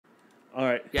All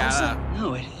right. Yeah.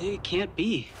 No, it can't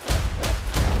be.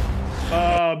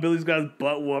 Oh, Billy's got his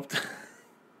butt whooped.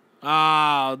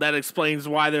 Oh, that explains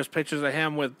why there's pictures of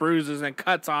him with bruises and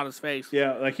cuts on his face.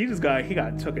 Yeah, like he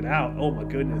got took it out. Oh my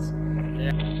goodness.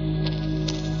 Yeah.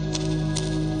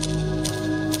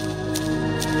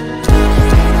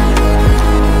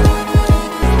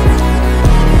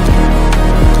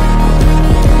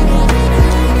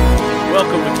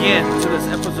 Welcome again to this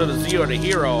episode of Zero to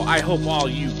Hero. I hope all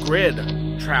you grid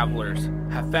travelers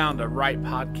have found the right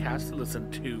podcast to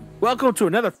listen to. Welcome to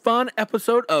another fun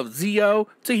episode of Zero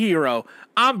to Hero.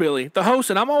 I'm Billy, the host,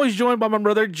 and I'm always joined by my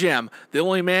brother Jim, the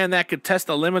only man that could test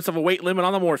the limits of a weight limit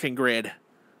on the morphing grid.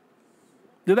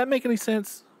 Did that make any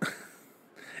sense?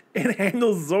 It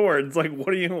handles Zords. Like, what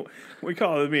are you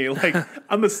calling me? Like,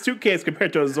 I'm a suitcase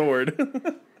compared to a Zord.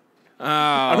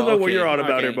 I don't know what you're on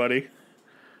about here, buddy.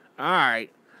 All right.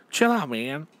 Chill out,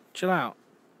 man. Chill out.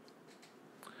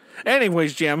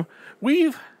 Anyways, Jim,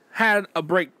 we've had a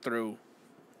breakthrough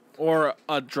or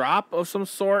a drop of some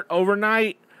sort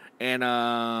overnight and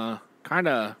kind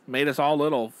of made us all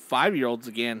little 5-year-olds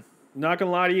again. Not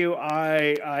gonna lie to you,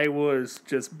 I was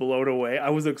just blown away. I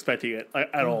wasn't expecting it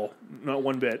at all. Not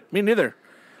one bit. Me neither.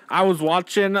 I was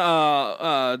watching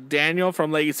Daniel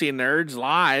from Legacy of Nerds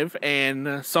live,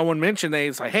 and someone mentioned they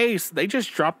was like, "Hey, they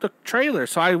just dropped the trailer."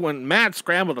 So I went mad,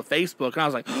 scrambled to Facebook, and I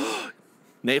was like, oh,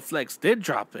 "Netflix did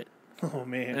drop it." Oh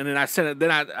man! And then I sent it.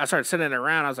 Then I started sending it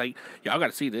around. I was like, "Y'all got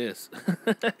to see this."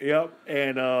 Yep.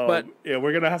 And yeah,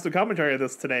 we're gonna have some commentary on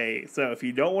this today. So if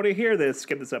you don't want to hear this,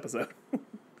 skip this episode.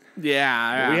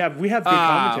 Yeah. We have good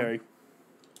commentary.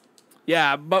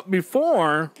 Yeah, but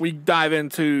before we dive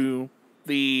into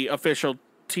the official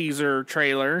teaser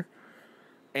trailer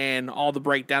and all the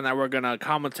breakdown that we're going to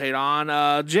commentate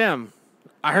on, Jim,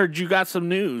 I heard you got some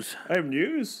news. I have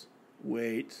news?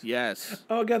 Wait. Yes.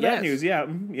 Oh, I got that news. Yeah.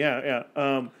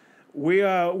 Yeah.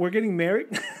 We're getting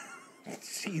married.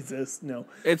 Jesus, no.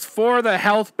 It's for the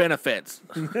health benefits.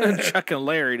 Chuck and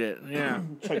Larry did. Yeah.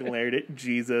 Chuck and Larry did.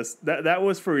 Jesus. That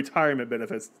was for retirement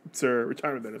benefits, sir.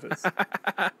 Retirement benefits.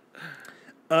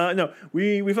 No,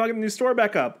 we fucking new store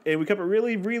back up, and we kept it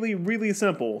really, really, really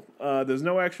simple. There's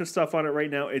no extra stuff on it right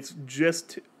now. It's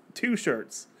just 2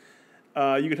 shirts.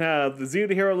 You can have the Zero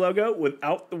to Hero logo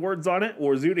without the words on it,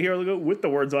 or Zero to Hero logo with the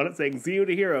words on it saying Zero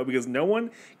to Hero, because no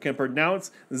one can pronounce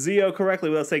Zeo correctly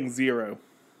without saying zero.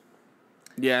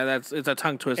 Yeah, it's a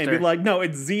tongue twister. And be like, no,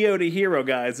 it's Zeo to Hero,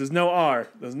 guys. There's no R.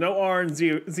 There's no R in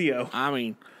Zeo. I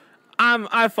mean,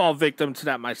 I fall victim to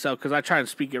that myself because I try to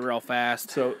speak it real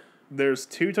fast. So there's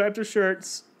 2 types of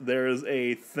shirts. There's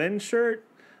a thin shirt,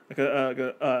 like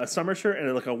a summer shirt,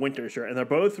 and like a winter shirt, and they're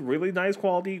both really nice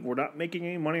quality. We're not making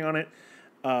any money on it.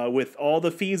 With all the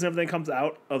fees and everything comes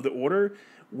out of the order,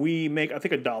 we make I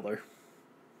think $1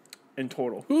 in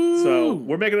total. Ooh. So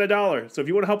we're making $1. So if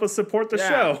you want to help us support the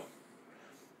show,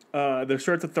 the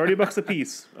shirts are $30 a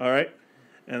piece. All right,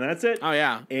 and that's it. Oh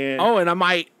yeah. And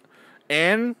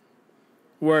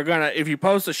we're gonna, if you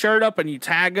post a shirt up and you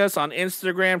tag us on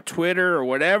Instagram, Twitter, or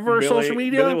whatever social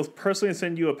media, Billy will personally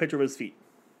send you a picture of his feet.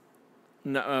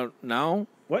 No.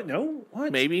 What? No.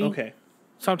 What? Maybe. Okay.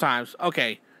 Sometimes.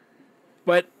 Okay.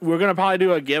 But we're gonna probably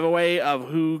do a giveaway of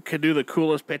who could do the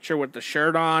coolest picture with the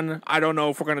shirt on. I don't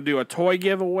know if we're gonna do a toy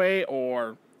giveaway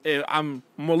or I'm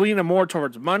leaning more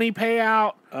towards money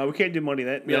payout. We can't do money.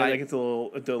 That like, gets a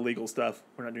little into illegal stuff.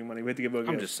 We're not doing money. We have to give a gift.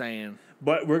 I'm just saying.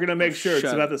 But we're gonna make sure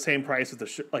it's about the same price as the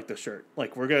shirt.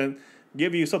 Like we're gonna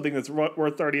give you something that's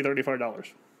worth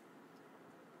 $35.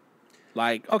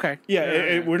 Like, okay.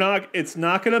 Yeah, we're not. It's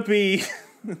not gonna be.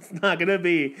 It's not gonna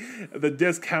be the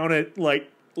discounted like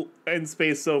in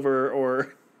Space Silver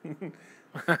or.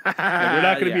 We're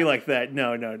not gonna be like that.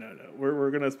 No. We're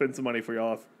gonna spend some money for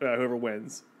y'all. Whoever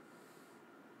wins.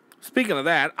 Speaking of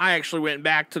that, I actually went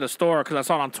back to the store because I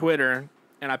saw it on Twitter,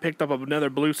 and I picked up another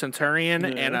Blue Centurion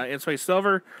and In Space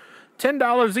Silver,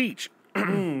 $10 each.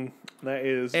 That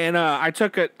is. And I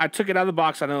took it out of the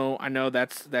box. I know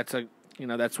that's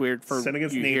weird for sin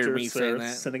against you nature, hear me sir. saying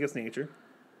that. Sin against nature.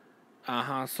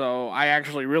 So I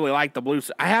actually really like the blue.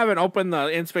 I haven't opened the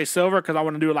In Space Silver because I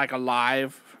want to do like a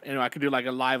live. I could do like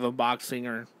a live unboxing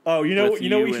or. Oh, you know what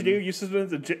you should do? You should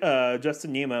send it to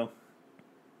Justin Nemo.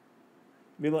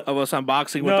 Be like, of us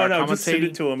unboxing with our commentating. Just send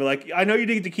it to him. Be like, I know you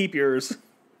need to keep yours.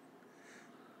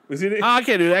 I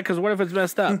can't do that because what if it's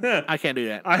messed up? I can't do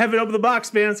that. I haven't opened the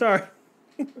box, man. Sorry.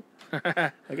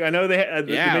 Like I know they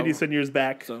made you send yours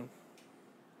back. So.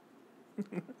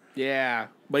 Yeah,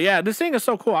 but yeah, this thing is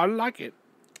so cool. I like it.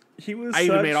 I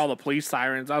even made all the police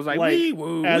sirens. I was like wee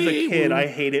woo. As a kid, I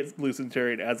hated Blue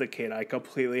Centurion. As a kid, I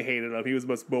completely hated him. He was the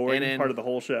most boring part of the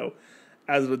whole show.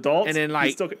 As an adult, and then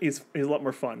like he's a lot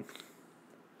more fun.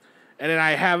 And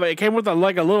then it came with a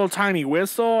little tiny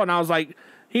whistle, and I was like,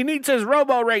 he needs his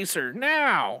Robo Racer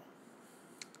now.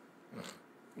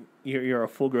 You're a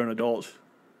full-grown adult.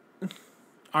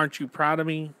 Aren't you proud of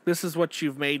me? This is what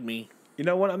you've made me. You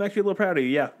know what? I'm actually a little proud of you.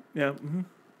 Yeah. Mm-hmm.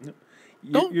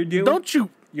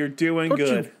 You're doing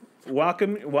good.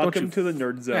 Welcome to the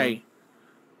nerd zone. Hey,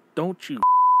 don't you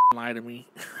lie to me.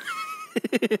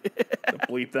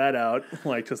 Bleep that out.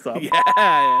 Like to stop. Yeah.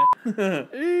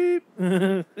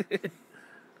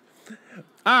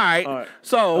 All right.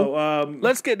 So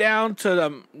let's get down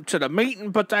to the meat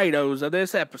and potatoes of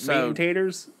this episode. Meat and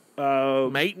taters.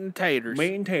 Meat and taters.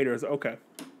 Meat and taters. Okay.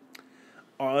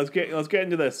 All right. Let's get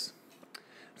into this.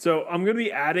 So I'm gonna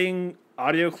be adding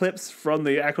audio clips from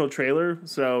the actual trailer,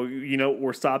 so you know what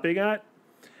we're stopping at.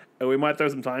 And we might throw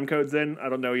some time codes in. I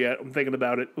don't know yet. I'm thinking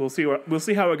about it. We'll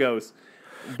see how it goes.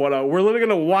 But we're literally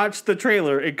gonna watch the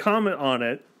trailer and comment on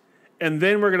it, and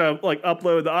then we're gonna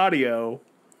upload the audio.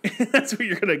 That's what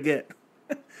you're gonna get.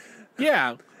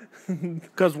 Yeah,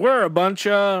 because we're a bunch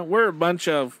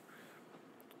of.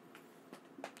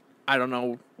 I don't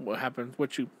know what happens.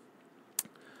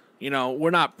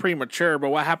 We're not premature, but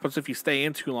what happens if you stay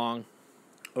in too long?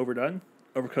 Overdone,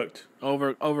 overcooked,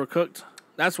 overcooked.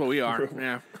 That's what we are.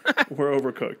 Yeah, we're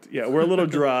overcooked. Yeah, we're a little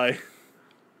dry.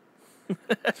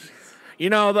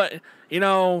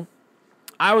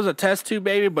 I was a test tube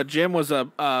baby, but Jim was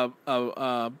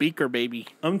a beaker baby.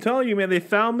 I'm telling you, man, they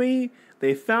found me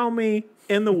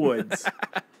in the woods.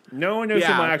 No one knows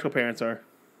who my actual parents are.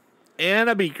 And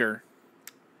a beaker.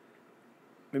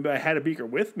 Maybe I had a beaker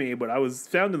with me, but I was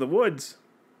found in the woods.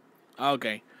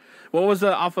 Okay. What was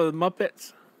the off of the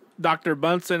Muppets? Dr.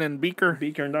 Bunsen and Beaker?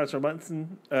 Beaker and Dr.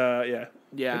 Bunsen. Yeah.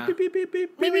 Yeah. Beep, beep, beep,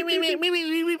 beep, beep, beep, beep,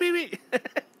 beep, beep, beep.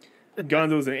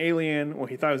 Gonzo was an alien. Well,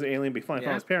 he thought he was an alien, but he finally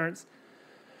found his parents.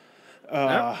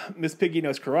 Miss Piggy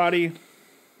knows karate.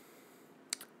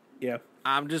 Yeah.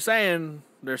 I'm just saying,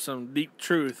 there's some deep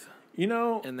truth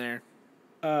in there.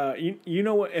 You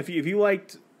know what? If you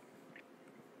want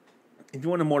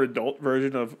a more adult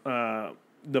version of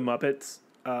the Muppets,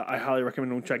 I highly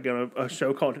recommend checking out a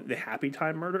show called The Happy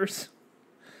Time Murders.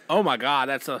 Oh my God,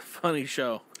 that's a funny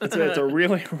show. It's a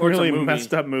really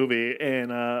messed up movie, and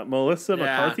Melissa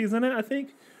McCarthy's in it, I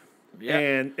think. Yeah,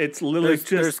 and it's literally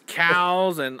there's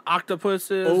cows and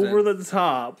octopuses, over the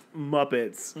top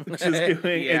Muppets.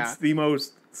 It's the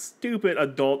most stupid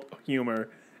adult humor,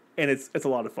 and it's a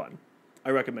lot of fun.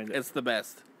 I recommend it. It's the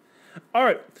best. All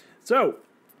right, so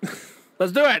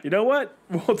let's do it. You know what?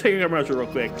 We'll take a commercial real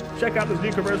quick. Check out this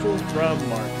new commercial from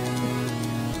Mark.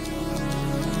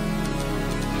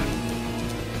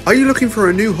 Are you looking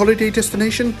for a new holiday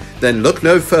destination? Then look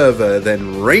no further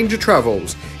than Ranger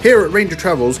Travels. Here at Ranger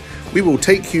Travels, we will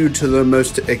take you to the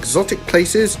most exotic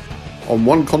places on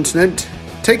one continent.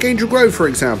 Take Angel Grove, for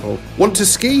example. Want to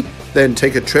ski? Then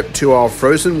take a trip to our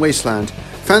frozen wasteland.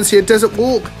 Fancy a desert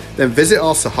walk? Then visit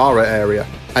our Sahara area.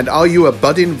 And are you a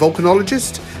budding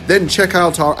volcanologist? Then check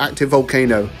out our active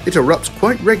volcano. It erupts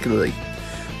quite regularly.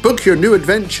 Book your new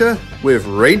adventure with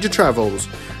Ranger Travels.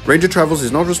 Ranger Travels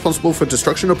is not responsible for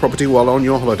destruction of property while on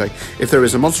your holiday. If there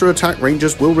is a monster attack,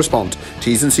 Rangers will respond.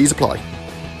 T's and C's apply.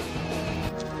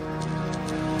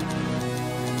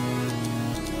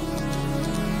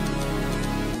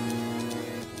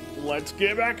 Let's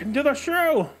get back into the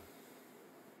show.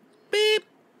 Beep.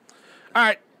 All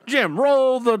right, Jim,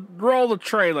 roll the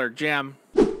trailer, Jim.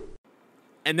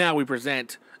 And now we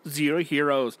present Zero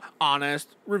Heroes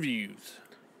Honest Reviews.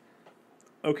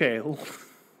 Okay.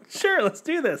 Sure, let's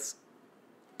do this.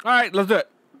 All right, let's do it.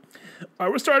 All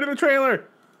right, we're starting the trailer.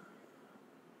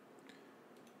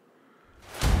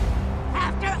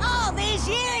 After all these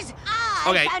years,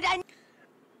 Okay.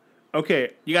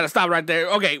 You got to stop right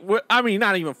there. Okay, I mean,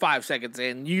 not even 5 seconds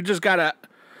in. You just gotta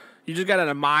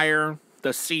admire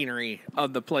the scenery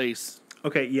of the place.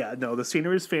 Okay, yeah, no, the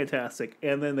scenery is fantastic,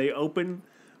 and then they open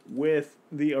with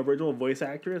the original voice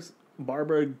actress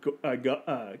Barbara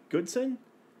Goodson.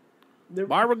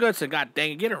 Barbara Goodson, God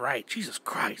dang it, get it right. Jesus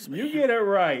Christ, man. You get it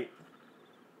right.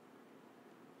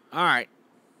 All right.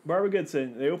 Barbara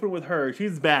Goodson, they open with her.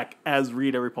 She's back as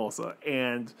Rita Repulsa,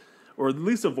 or at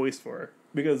least a voice for her,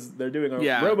 because they're doing a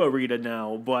Robo Rita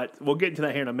now, but we'll get into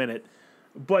that here in a minute.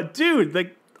 But,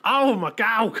 dude, oh my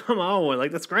God, come on.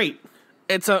 That's great.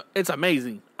 It's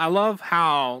amazing. I love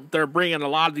how they're bringing a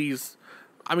lot of these.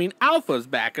 I mean, Alpha's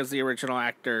back as the original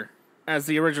actor, as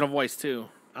the original voice, too.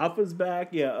 Alpha's back,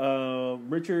 yeah.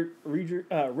 Richard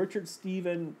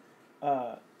Steven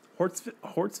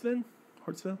Hortzvin?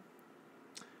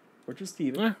 Richard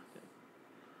Steven. Yeah.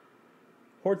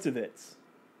 Hortzovitz.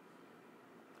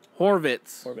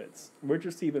 Horvitz.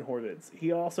 Richard Stephen Horvitz.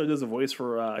 He also does a voice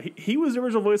for. He was the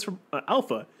original voice for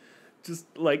Alpha. Just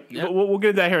like we'll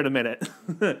get to that here in a minute.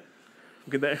 We'll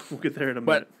get there in a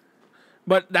minute.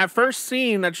 But that first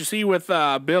scene that you see with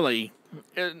Billy,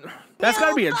 that's got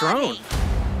to be a drone.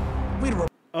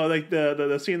 Oh, like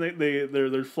the scene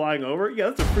they're flying over. Yeah,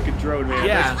 that's a freaking drone, man.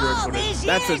 Yeah,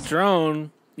 that's a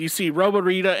drone. You see Robo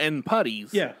Rita and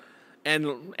putties. Yeah.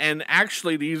 And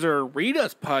actually, these are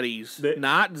Rita's putties,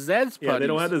 not Zed's putties. Yeah, they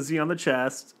don't have the Z on the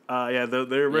chest. They're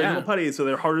original putties, so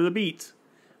they're harder to beat.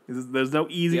 There's no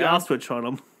easy off switch on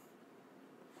them.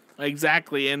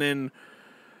 Exactly. And then,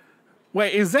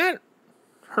 wait, is that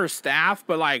her staff,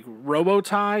 but like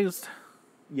robotized?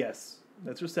 Yes,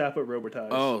 that's her staff, but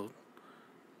robotized. Oh,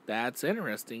 that's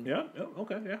interesting. Yeah. Oh,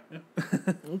 okay. Yeah.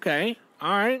 Okay. All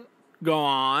right. Go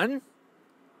on.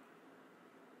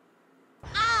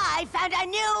 I found a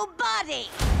new buddy.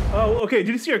 Oh, okay.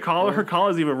 Did you see her collar? Her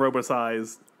collar is even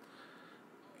robot-sized.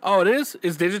 Oh, it is?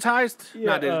 It's digitized?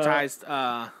 Yeah, Not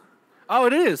digitized. Oh,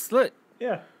 it is. Look.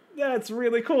 Yeah. That's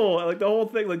really cool. Like the whole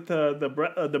thing, like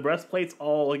the breastplate's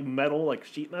all like metal, like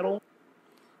sheet metal.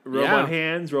 Robot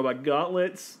hands, robot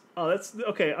gauntlets. Oh, that's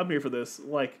okay. I'm here for this.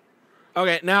 Like,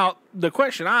 okay. Now the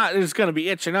question is going to be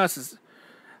itching us is,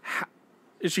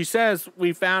 she says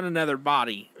we found another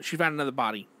body. She found another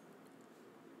body.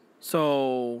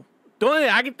 So the only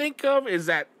thing I can think of is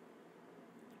that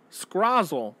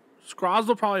Scrozzle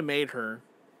probably made her.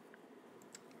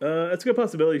 It's a good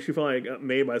possibility she probably got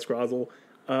made by Scrozzle.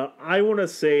 I want to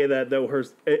say that though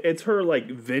it's her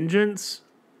like vengeance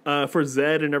for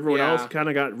Zed and everyone else kind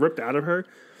of got ripped out of her.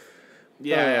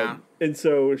 Yeah. And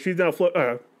so she's now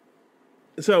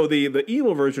so the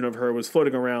evil version of her was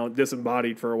floating around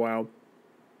disembodied for a while,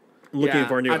 looking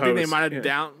for a new host.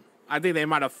 I think they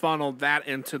might have funneled that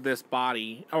into this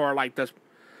body, or like this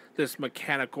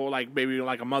mechanical, like maybe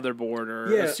like a motherboard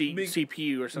or a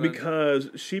CPU or something. Because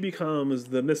she becomes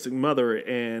the Mystic Mother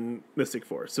and Mystic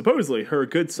Force. Supposedly, her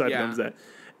good side becomes that.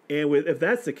 And if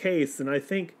that's the case, then I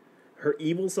think her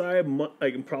evil side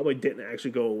probably didn't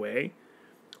actually go away.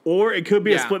 Or it could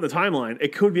be a split in the timeline.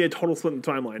 It could be a total split in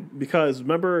the timeline. Because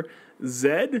remember,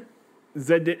 Zed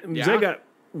got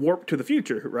warped to the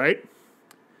future, right?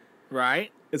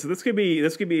 Right. And so this could be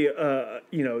this would be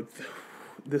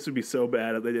so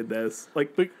bad if they did this.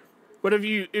 Like, but if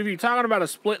you're talking about a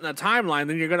split in the timeline,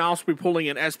 then you're going to also be pulling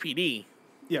in SPD.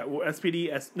 Yeah, well,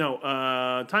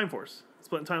 Time Force.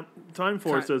 Split in Time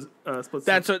Force does split.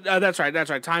 That's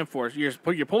right. Time Force. You're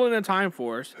pulling in Time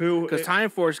Force because Time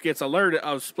Force gets alerted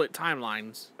of split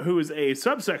timelines. Who is a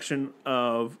subsection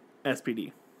of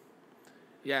SPD?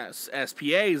 Yes,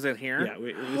 SPA is in here. Yeah,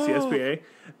 we see SPA,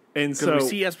 and so we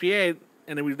see SPA.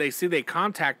 And then they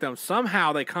contact them.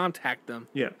 Somehow they contact them.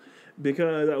 Yeah,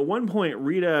 because at one point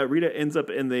Rita ends up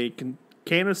in the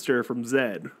canister from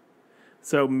Zed.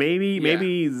 So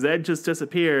maybe Zed just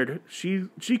disappeared. She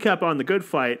kept on the good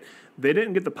fight. They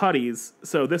didn't get the putties.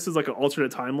 So this is like an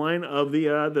alternate timeline of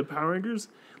the Power Rangers,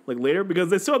 like later,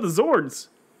 because they still have the Zords.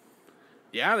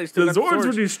 Yeah, they still the Zords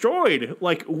were destroyed.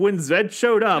 Like when Zed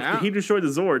showed up, he destroyed the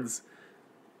Zords.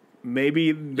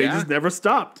 Maybe they just never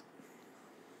stopped.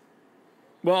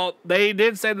 Well, they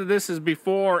did say that this is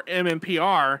before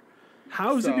MMPR.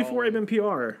 How is it before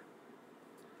MMPR?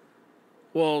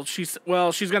 Well, she's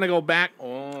gonna go back. She's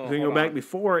gonna go back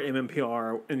before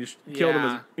MMPR and kill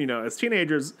them as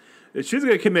teenagers. She's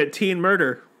gonna commit teen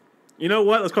murder. You know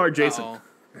what? Let's call her Jason.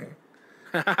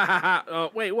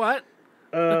 Wait, what?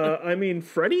 I mean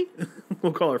Freddy.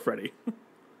 We'll call her Freddy.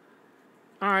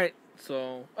 All right.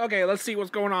 So okay, let's see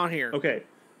what's going on here. Okay,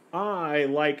 I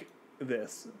like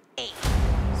this.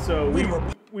 So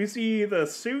we see the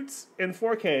suits in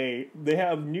 4K. They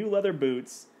have new leather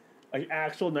boots, like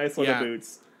actual nice leather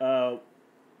boots.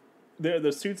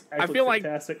 The suits actually look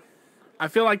fantastic. I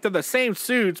feel like they're the same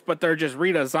suits, but they're just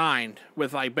redesigned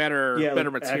with like better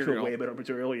material. Actual way better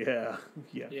material. Yeah.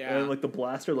 And like the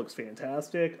blaster looks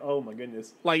fantastic. Oh my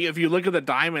goodness! Like if you look at the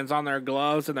diamonds on their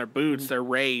gloves and their boots, they're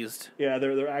raised. Yeah,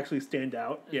 they're actually stand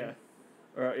out. Yeah.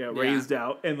 Raised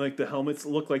out, and like the helmets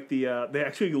look like they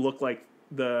actually look like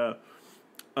the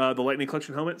Lightning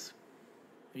Collection helmets.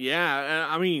 Yeah,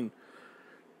 I mean,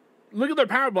 look at their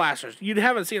power blasters. You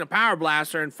haven't seen a power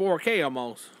blaster in 4K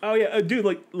almost. Oh yeah, dude!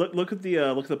 Like look at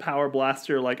the power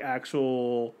blaster like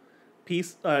actual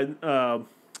piece. What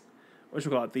should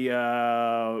we call it?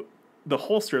 The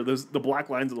holster. There's the black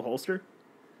lines of the holster.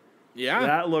 Yeah,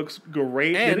 that looks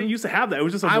great. They didn't used to have that. It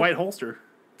was just a white holster.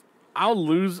 I'll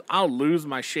lose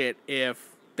my shit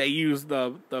if they use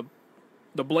the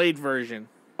blade version.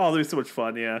 Oh, that'd be so much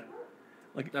fun, yeah.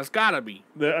 Like That's gotta be.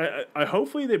 I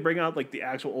hopefully they bring out like the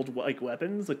actual old like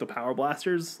weapons, like the power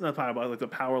blasters, not power blasters, like the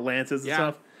power lances and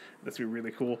stuff. That's be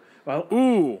really cool. Well,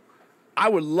 Ooh, I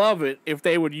would love it if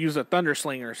they would use the thunder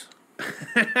slingers.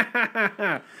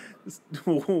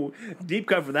 Deep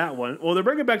cut for that one. Well, they're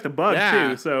bringing back the bug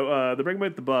too. So they're bringing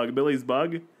back the bug, Billy's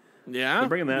bug. Yeah, they're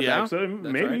bringing that back. So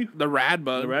maybe right. The rad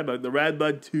bug, the rad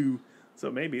bug 2. So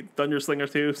maybe Thunder Slinger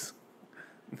 2.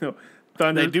 No,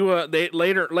 Thunder. They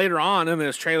later on in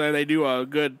this trailer they do a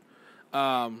good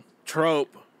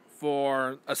trope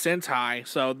for a Sentai.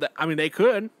 So I mean they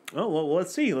could. Oh well,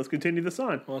 let's see. Let's continue this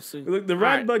on. We'll see. The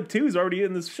rad bug 2 is already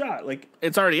in this shot. Like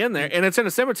it's already in there, and it's in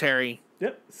a cemetery.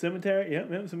 Yep, cemetery.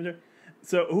 Yep, cemetery.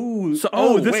 So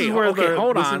this is where this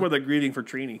is where they're grieving for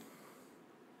Trini.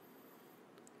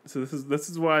 So this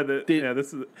is why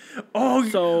this is. Oh,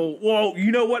 so whoa!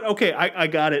 You know what? Okay, I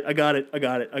got it.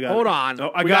 Hold on,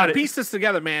 we gotta piece this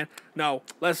together, man. No,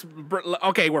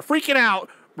 okay, we're freaking out.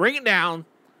 Bring it down.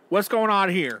 What's going on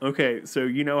here? Okay, so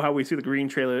you know how we see the Green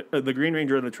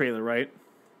Ranger in the trailer, right?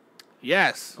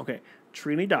 Yes. Okay,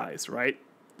 Trini dies, right?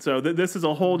 So this is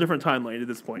a whole different timeline at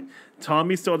this point.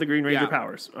 Tommy still had the Green Ranger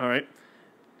powers, all right?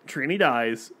 Trini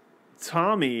dies.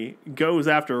 Tommy goes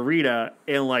after Rita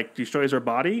and like destroys her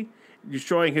body,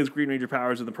 destroying his Green Ranger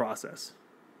powers in the process.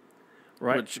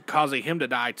 Right? Which causing him to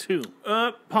die too.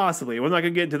 Possibly. We're not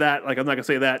gonna get into that. Like I'm not gonna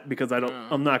say that because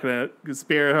I'm not gonna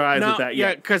spare her eyes with that yet.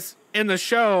 Yeah, because in the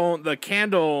show the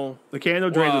candle drains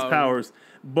his powers,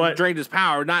 but drains his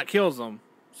power, not kills him.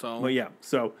 So yeah,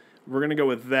 so we're gonna go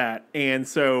with that, and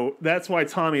so that's why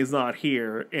Tommy is not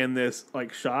here in this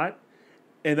like shot.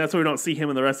 And that's why we don't see him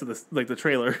in the rest of the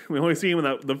trailer. We only see him in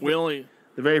the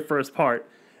very first part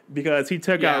because he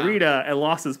took out Rita and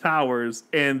lost his powers,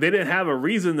 and they didn't have a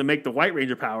reason to make the White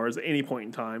Ranger powers at any point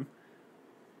in time.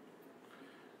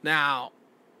 Now,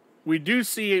 we do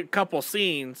see a couple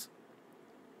scenes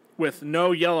with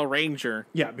no Yellow Ranger.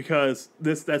 Yeah, because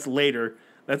that's later.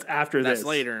 That's after this. That's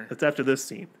later. That's after this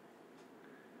scene.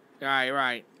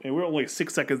 Right. And we're only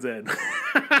 6 seconds in.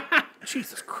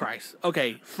 Jesus Christ.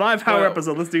 Okay. 5-hour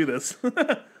episode. Let's do this.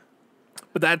 But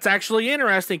that's actually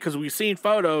interesting because we've seen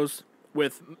photos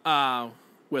with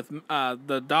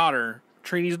the daughter,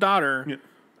 Trini's daughter,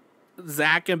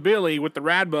 Zach and Billy with the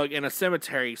rad bug in a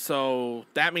cemetery. So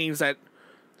that means that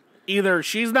either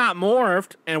she's not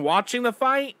morphed and watching the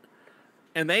fight,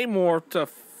 and they morphed to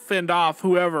fend off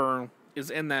whoever is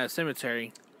in that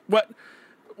cemetery. What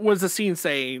was the scene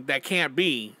say? That can't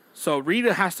be. So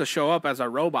Rita has to show up as a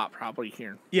robot probably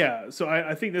here. Yeah, so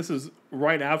I think this is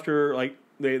right after like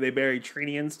they buried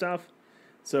Trini and stuff.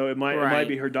 So it might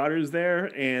be her daughter's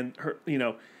there, and her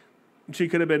she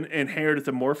could have been inherited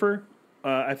the morpher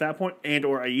at that point, and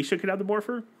or Aisha could have the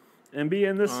morpher and be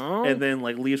in this, and then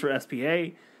like leaves for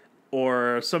SPA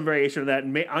or some variation of that.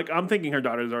 And I'm thinking her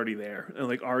daughter's already there and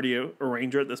like already a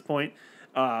ranger at this point.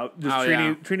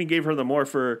 Trini gave her the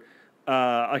morpher.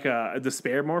 Like a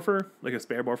despair morpher,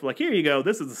 like here you go,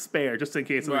 this is a spare just in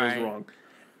case something goes wrong,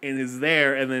 and is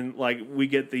there, and then like we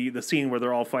get the scene where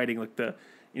they're all fighting, like the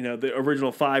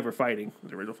original 5 are fighting,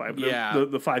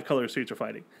 the 5 color suits are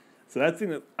fighting. So that's I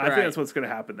think that's what's going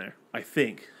to happen there. I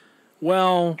think.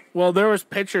 Well, there was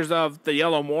pictures of the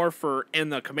yellow morpher in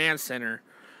the command center,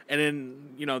 and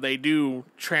then they do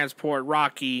transport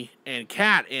Rocky and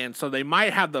Cat in, so they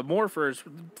might have the morphers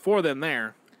for them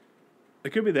there.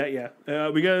 It could be that, yeah.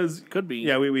 Because could be,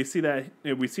 yeah. We see that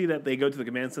we see that they go to the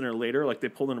command center later, like they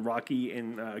pulled in Rocky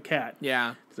and Cat,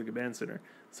 to the command center.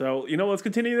 So let's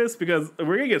continue this because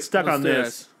we're gonna get stuck on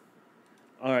this.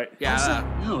 All right. Yeah.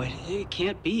 No, it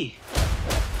can't be.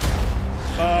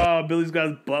 Oh, Billy's got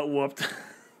his butt whooped.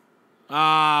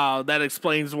 Oh, that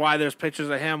explains why there's pictures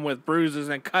of him with bruises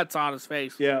and cuts on his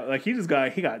face. Yeah, like he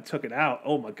got took it out.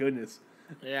 Oh my goodness.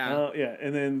 Yeah. Yeah,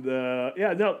 and then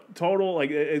total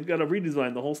like it got a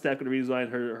redesign. The whole staff got a redesign.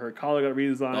 Her collar got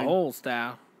redesigned. The whole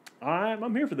staff.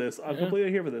 I'm here for this. I'm completely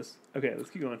here for this. Okay, let's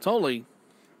keep going. Totally.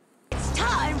 It's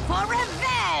time for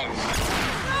revenge!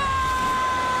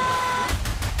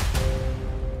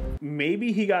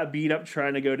 Maybe he got beat up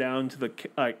trying to go down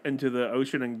to into the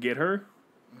ocean and get her.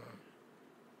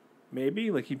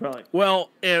 Maybe he probably. Well,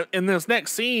 in this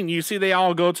next scene, you see they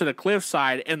all go to the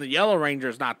cliffside, and the Yellow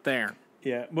Ranger's not there.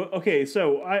 Yeah, but okay,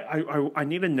 so I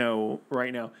need to know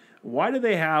right now, why do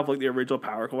they have like the original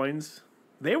power coins?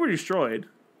 They were destroyed.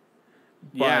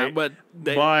 By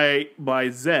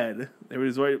Zed. They were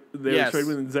destroyed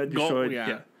when Zed destroyed.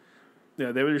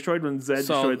 They were destroyed when Zed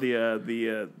destroyed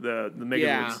the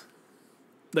Megamoons.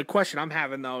 The question I'm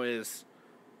having though is,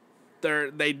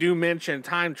 they do mention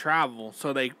time travel,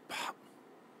 so I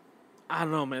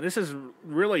don't know, man. This is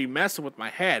really messing with my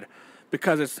head.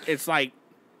 because it's like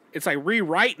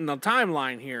rewriting the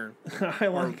timeline here. I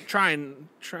like trying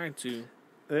to.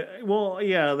 well,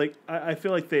 yeah, like I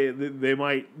feel like they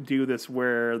might do this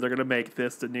where they're gonna make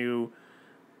this the new,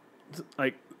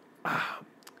 like,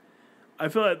 I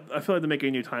feel like they're making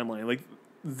a new timeline. Like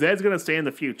Zed's gonna stay in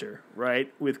the future,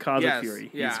 right? With Cosmic Fury,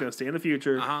 he's gonna stay in the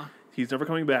future. He's never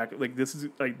coming back. Like this is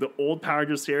like the old Power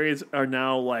Rangers series are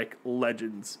now like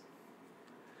legends.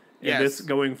 And this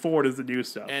going forward is the new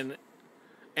stuff. And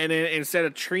then instead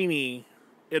of Trini,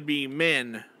 it'd be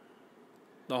Min.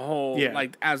 The whole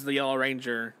like as the Yellow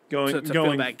Ranger to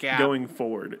fill that gap going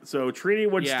forward. So Trini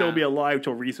would still be alive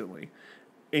till recently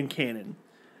in canon,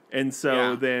 and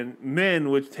so then Min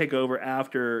would take over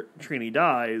after Trini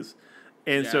dies,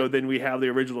 and so then we have the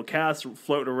original cast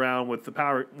floating around with the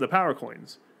power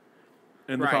coins,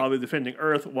 and they're probably defending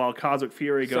Earth while Cosmic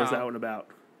Fury goes out and about.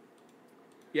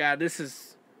 Yeah, this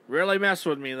is really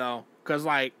messing with me though, because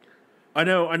like. I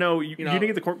know. You need to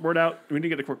get the corkboard out. We need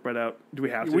to get the corkboard out. Do we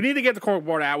have to? We need to get the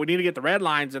corkboard out. We need to get the red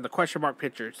lines and the question mark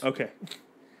pictures. Okay.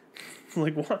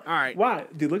 Like what? All right. Why,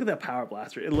 dude? Look at that power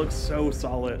blaster. It looks so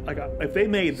solid. Like if they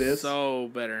made this, so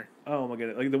better. Oh my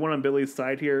god! Like the one on Billy's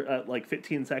side here at like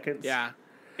 15 seconds. Yeah.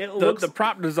 It looks. The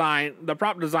prop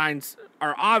designs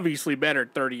are obviously better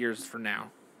 30 years from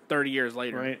now. 30 years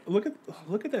later. Right. Look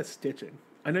at that stitching.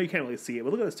 I know you can't really see it, but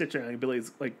look at the stitching on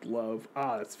Billy's like glove.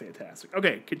 Ah, that's fantastic.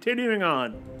 Okay, continuing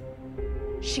on.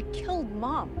 She killed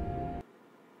Mom.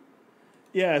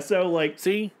 Yeah, so like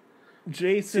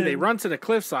Jason. They run to the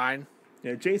cliffside.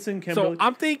 Yeah, Jason, Kimberly. So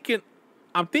I'm thinking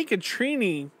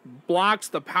Trini blocks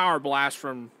the power blast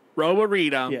from Robo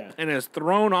Rita and is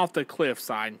thrown off the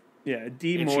cliffside. Yeah, and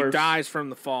she dies from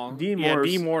the fall.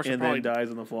 Demorphs and then dies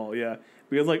in the fall. Yeah.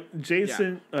 Because like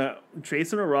Jason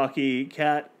or Rocky,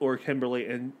 Kat or Kimberly,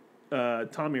 and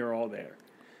Tommy are all there.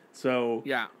 So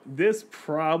this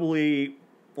probably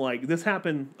this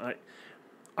happened.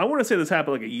 I want to say this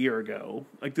happened like a year ago.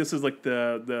 Like this is like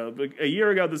a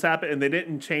year ago this happened, and they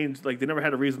didn't change. Like they never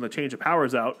had a reason to change the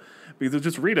powers out because it was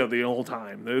just Rita the whole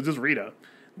time. It was just Rita.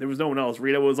 There was no one else.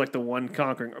 Rita was like the one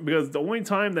conquering. Because the only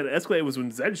time that it escalated was when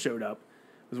Zed showed up.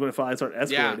 Was when it finally started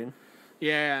escalating.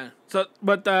 Yeah. So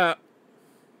But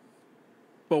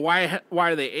why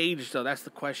are they aged though? That's the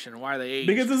question. Why are they aged?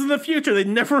 Because this is the future. They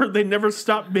never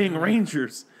stopped being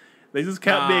Rangers. They just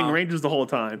kept being Rangers the whole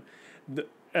time.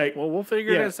 Well, we'll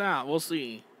figure this out. We'll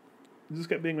see. They just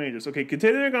kept being Rangers. Okay,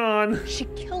 continuing on. She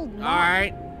killed Mom. All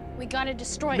right. We gotta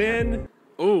destroy her.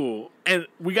 Ooh, and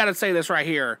we gotta say this right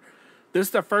here. This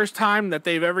is the first time that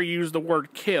they've ever used the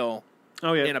word "kill."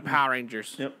 In a Power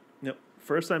Rangers. Yep.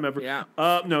 First time ever. Yeah.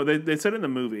 No, they said it in the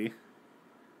movie.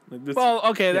 That's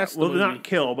the movie. Not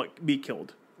kill, but be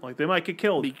killed. Like they might get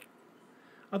killed.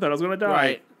 I thought I was gonna die.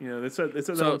 Right. They said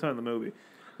that all the time in the movie.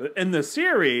 But in the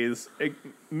series,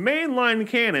 mainline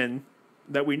canon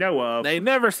that we know of, they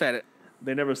never said it.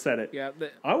 They never said it. Yeah.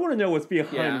 I want to know what's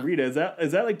behind Rita. Is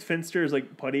that like Finster's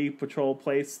like putty patrol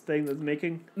place thing that's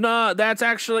making? No, that's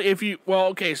actually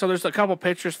so there's a couple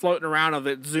pictures floating around of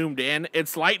it zoomed in.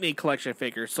 It's Lightning Collection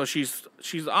figures. So she's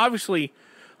obviously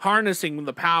harnessing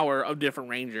the power of different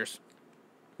Rangers.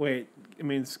 Wait, it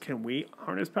means can we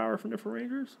harness power from different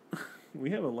Rangers?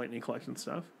 We have a Lightning Collection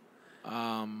stuff.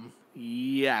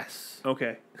 Yes.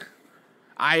 Okay.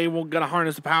 I will gonna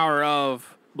harness the power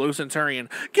of Blue Centurion.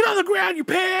 Get on the ground, you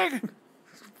pig!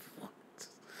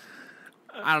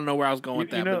 I don't know where I was going with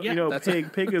that. But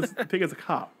pig is a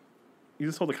cop. You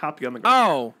just hold the cop on the ground.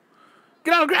 Oh,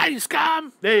 get on the ground, you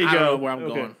scum! There you go. I don't know where I'm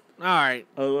going. All right.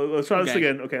 Let's try this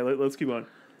again. Okay, let's keep on.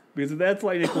 Because if that's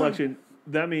Lightning Collection,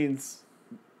 that means,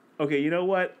 okay, you know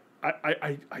what?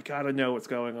 I gotta know what's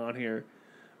going on here.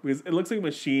 Because it looks like a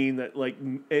machine that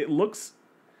it looks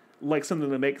like something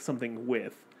to make something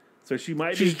with. So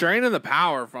she's draining the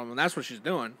power from them. That's what she's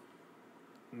doing.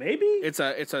 Maybe it's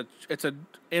a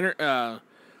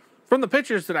from the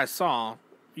pictures that I saw,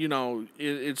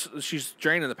 she's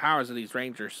draining the powers of these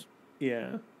Rangers.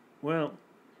 Yeah. Well,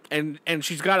 and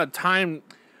she's got a time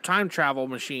travel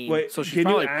machine. Wait, so she's can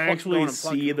probably you actually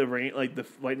see the the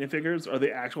lightning figures? Are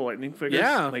they actual lightning figures?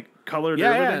 Yeah, like colored.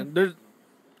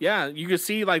 Yeah, you can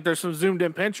see there's some zoomed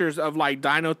in pictures of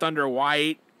Dino Thunder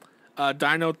White,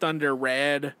 Dino Thunder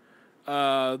Red.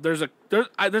 There's a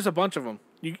bunch of them.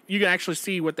 You can actually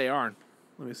see what they are.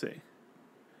 Let me see.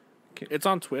 It's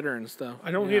on Twitter and stuff. I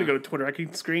don't need to go to Twitter. I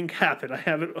can screen cap it. I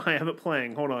have it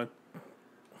playing. Hold on.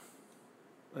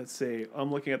 Let's see.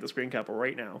 I'm looking at the screen cap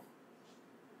right now.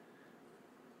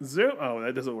 Oh,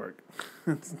 that doesn't work.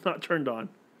 It's not turned on.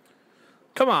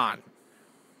 Come on.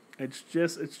 It's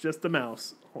just the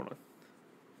mouse. Hold on.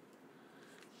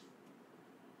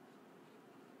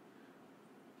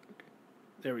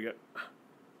 There we go.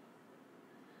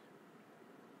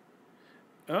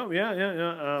 Oh,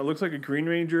 yeah. Looks like a Green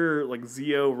Ranger, like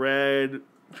Zeo Red,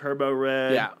 Turbo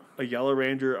Red, a Yellow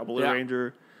Ranger, a Blue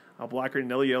Ranger, a Black Ranger,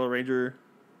 another Yellow Ranger.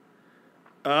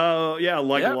 Oh, yeah,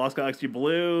 like a Lost Galaxy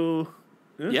Blue.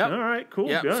 Yeah. All right, cool.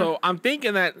 Yeah. Good. So I'm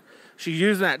thinking that she's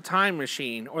using that time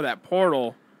machine or that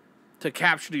portal to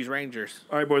capture these Rangers.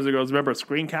 All right, boys and girls, remember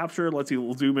screen capture lets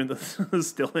you zoom into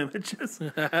still images.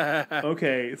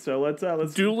 Okay, so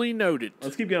let's Duly noted.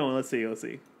 Let's keep going. Let's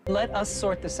see. Let us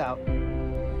sort this out.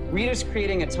 Rita's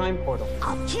creating a time portal.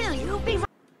 I'll kill you before.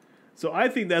 So I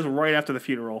think that's right after the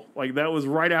funeral. Like that was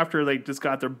right after they just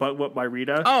got their butt whooped by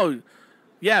Rita. Oh,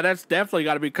 yeah, that's definitely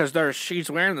got to be because she's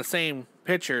wearing the same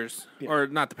pictures, or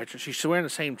not the pictures. She's wearing the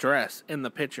same dress in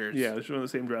the pictures. Yeah, she's wearing the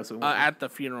same dress at the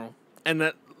funeral.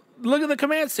 And look at the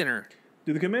command center.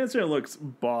 Dude, the command center looks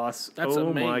boss. That's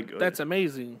my god, that's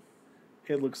amazing.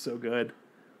 It looks so good.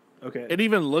 Okay, it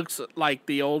even looks like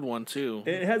the old one too.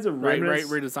 It has a right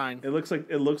redesign. It looks like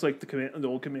the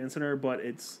old command center, but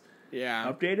it's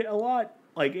updated a lot.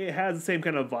 Like it has the same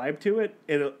kind of vibe to it.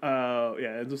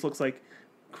 It just looks like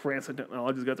Cranston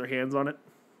Technologies got their hands on it.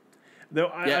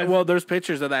 Though well, there's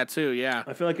pictures of that too. Yeah,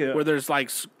 I feel like where there's like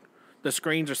the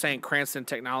screens are saying Cranston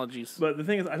Technologies. But the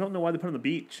thing is, I don't know why they put it on the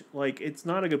beach. Like it's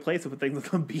not a good place to put things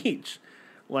on the beach.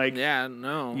 Like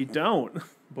no, you don't.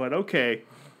 But okay.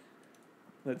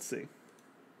 Let's see.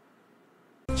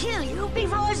 Kill you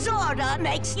before Zorda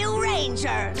makes you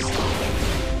Rangers.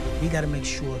 We gotta make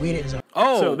sure Rita is a...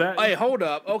 hey, hold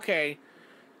up. Okay.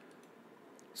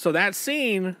 So that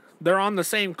scene, they're on the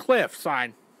same cliff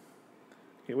side.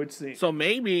 Okay, which scene? So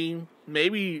maybe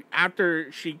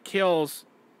after she kills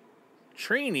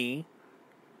Trini,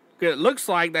 it looks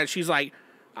like that she's like,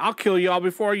 I'll kill y'all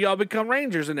before y'all become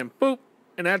Rangers, and then boop.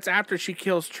 And that's after she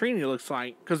kills Trini, looks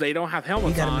like, because they don't have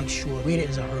helmets on. We gotta make sure Rita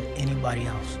doesn't hurt anybody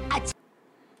else.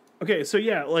 Okay, so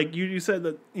yeah, like you said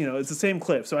that, it's the same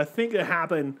cliff. So I think it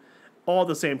happened all at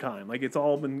the same time. Like it's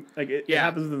all been, like it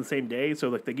happens in the same day. So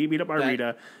like they get beat up by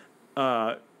Rita.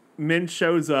 Min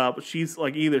shows up. She's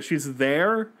like, either she's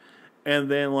there,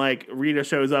 and then like Rita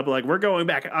shows up like, we're going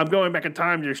back. I'm going back in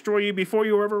time to destroy you before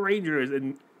you were ever Rangers.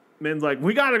 And Min's like,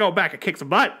 we gotta go back and kick some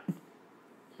butt.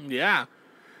 Yeah.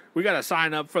 We got to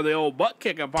sign up for the old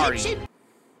butt-kicking party.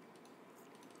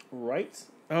 Right?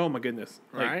 Oh, my goodness.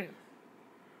 Right?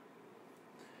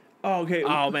 Oh, okay.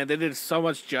 Oh, man, they did so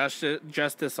much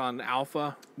justice on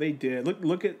Alpha. They did.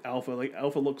 Look at Alpha. Like,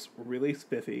 Alpha looks really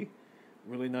spiffy.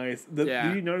 Really nice. Do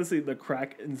you notice the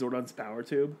crack in Zordon's power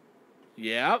tube?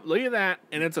 Yeah, look at that.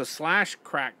 And it's a slash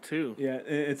crack, too. Yeah,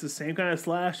 it's the same kind of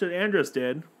slash that Andros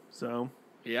did. So.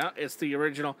 Yeah, it's the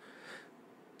original.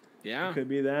 Yeah. It could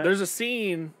be that. There's a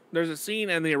scene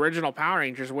in the original Power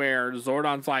Rangers where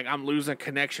Zordon's like, I'm losing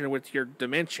connection with your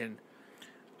dimension.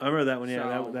 I remember that one,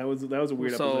 yeah. So, that was a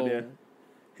weird episode,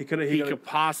 yeah. He could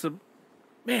possibly...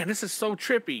 Man, this is so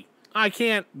trippy. I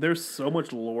can't... There's so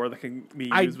much lore that can be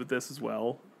used with this as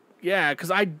well. Yeah, because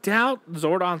I doubt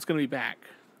Zordon's going to be back.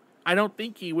 I don't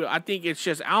think he will. I think it's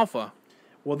just Alpha.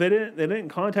 Well, they didn't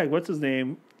contact, what's his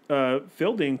name,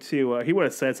 Fielding to... he would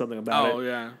have said something about it. Oh,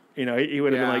 yeah. He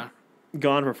would have been like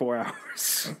gone for 4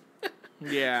 hours.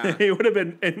 Yeah. He would have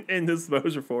been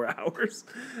indisposed for 4 hours.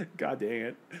 God dang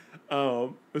it.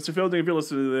 Mr. Fielding, if you're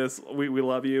listening to this, we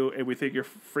love you and we think you're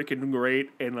freaking great.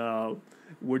 And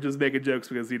we're just making jokes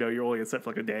because, you're only set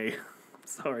for like a day.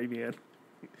 Sorry, man.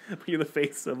 You're the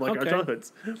face of like our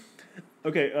childhoods.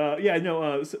 Okay,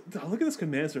 so, look at this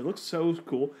command center. It looks so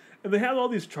cool. And they have all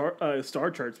these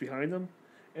star charts behind them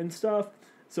and stuff.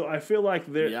 So I feel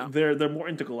like they're more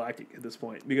intergalactic at this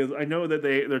point because I know that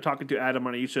they're talking to Adam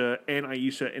and Aisha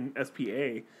in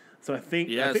SPA. So I think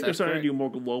they're starting to do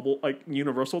more global, like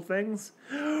universal things.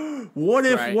 What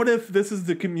if this is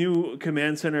the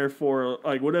command center for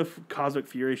like what if Cosmic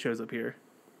Fury shows up here?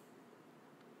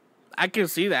 I can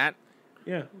see that.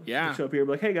 Yeah. Yeah. Show up here,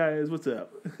 be like, hey guys, what's up?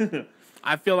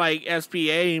 I feel like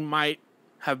SPA might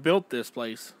have built this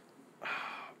place.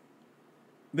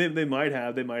 They might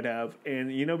have, and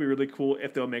it'd be really cool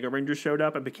if the Omega Rangers showed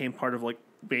up and became part of like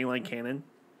mainline canon.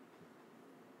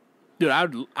 Dude,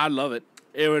 I'd love it.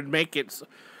 It would make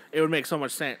so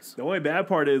much sense. The only bad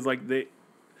part is like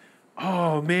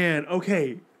oh man,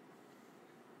 okay.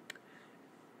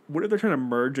 What if they're trying to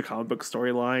merge the comic book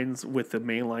storylines with the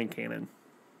mainline canon?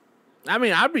 I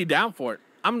mean, I'd be down for it.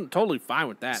 I'm totally fine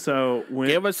with that. So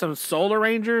give us some Solar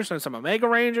Rangers and some Omega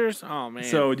Rangers. Oh man!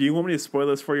 So do you want me to spoil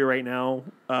this for you right now?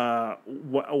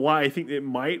 Why I think it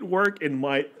might work and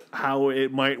how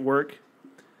it might work.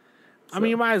 I mean,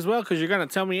 you might as well because you're gonna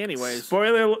tell me anyways.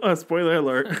 Spoiler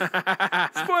alert!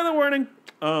 Spoiler warning.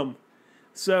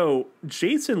 So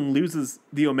Jason loses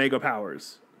the Omega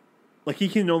powers. Like he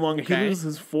can no longer he Okay. loses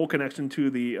his full connection to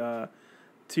the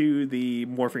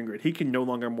morphing grid. He can no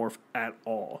longer morph at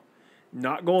all.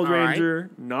 Not Gold All right. Ranger,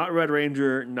 not Red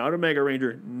Ranger, not Omega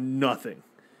Ranger, nothing.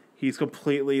 He's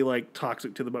completely like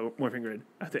toxic to the morphing grid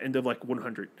at the end of like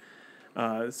 100.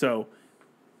 So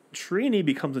Trini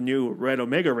becomes a new Red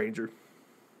Omega Ranger.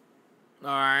 All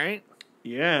right.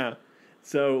 Yeah.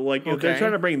 So like if they're Okay.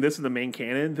 trying to bring this in the main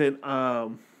canon, then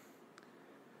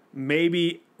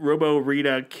maybe Robo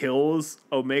Rita kills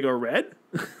Omega Red.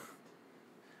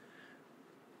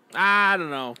 I don't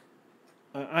know.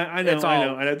 I know, It's I all-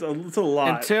 know, and it's a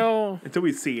lot Until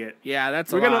we see it. yeah,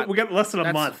 that's a We lot. got less than a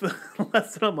That's- month,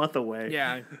 less than a month away.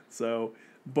 Yeah. So,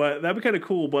 but that'd be kind of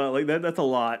cool. But like that's a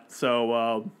lot.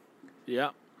 So Yeah.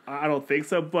 I don't think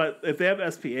so. But if they have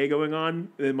SPA going on,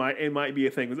 it might be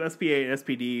a thing. Because SPA and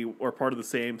SPD are part of the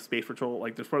same space patrol.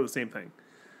 Like they're part of the same thing.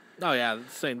 Oh yeah,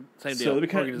 same deal. So that'd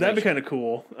be Organization. kind of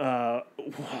cool. Oh,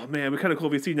 man, it'd be kind of cool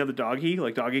if you see another Doggy.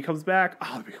 Like Doggy comes back.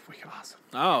 Oh, that'd be wicked awesome.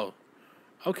 Oh.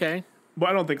 Okay. But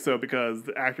I don't think so because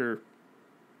the actor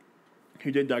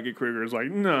who did Doggy Kruger is like,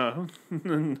 no,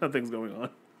 nothing's going on.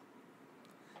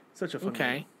 Such a fun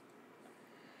Okay. movie.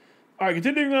 All right,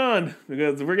 continuing on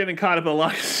because we're getting caught up in a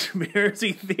lot of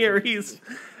conspiracy theories.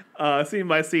 Scene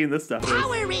by scene, this stuff is.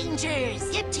 Power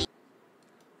Rangers!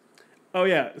 Oh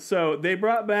yeah, so they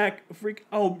brought back freak.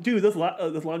 Oh, dude, this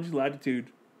longitude latitude.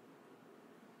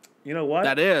 You know what?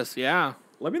 That is, yeah.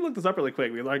 Let me look this up really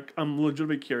quick. Like, I'm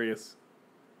legitimately curious.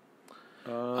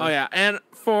 Oh yeah, and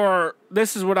for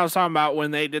this is what I was talking about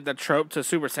when they did the trope to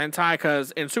Super Sentai,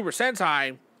 because in Super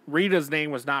Sentai, Rita's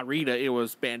name was not Rita, it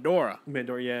was Bandora,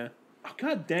 Mandor, yeah. Oh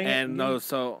god dang it! and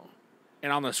those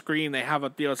and on the screen they have a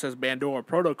deal that says Bandora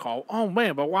Protocol. Oh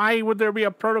man, but why would there be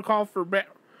a protocol for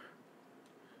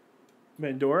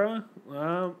Mandora.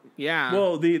 Yeah.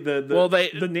 Well,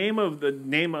 the name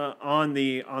on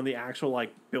the actual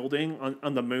like building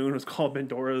on the moon was called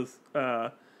Pandora's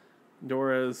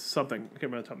Dora's something. I can't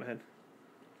remember the top of my head.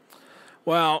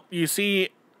 Well, you see,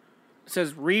 it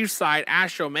says Reefside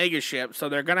Astro Megaship, so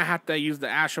they're gonna have to use the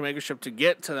Astro Megaship to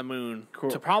get to the moon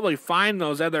Cool. to probably find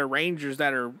those other Rangers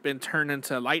that are been turned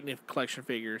into Lightning Collection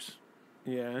figures.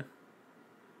 Yeah.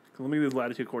 Let me do the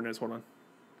latitude coordinates. Hold on.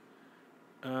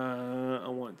 I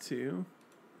want to.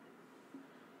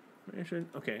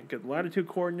 Okay, get the latitude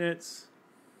coordinates.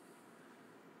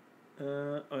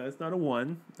 Oh, that's not a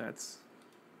 1. That's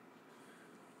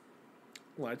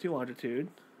latitude, longitude.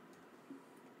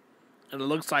 And it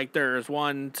looks like there's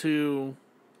 1, 2,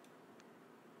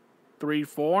 3,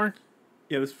 4.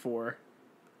 Yeah, there's 4.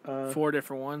 4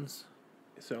 different ones.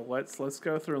 So let's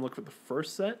go through and look at the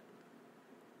first set.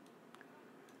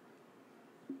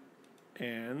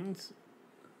 And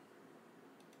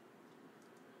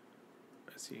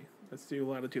let's see. Let's do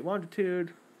latitude,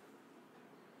 longitude.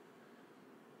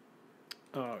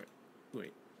 Oh,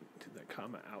 wait. Did that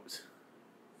comma out?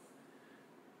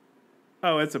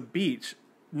 Oh, it's a beach.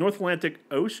 North Atlantic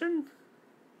Ocean?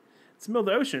 It's the middle of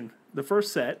the ocean. The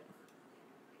first set.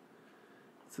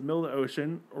 It's the middle of the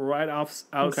ocean, right outside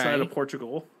Okay. of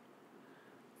Portugal.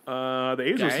 The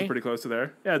Azores Okay. is pretty close to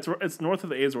there. Yeah, it's north of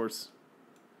the Azores.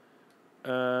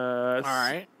 All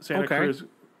right. Santa Okay. Cruz.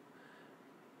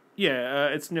 Yeah,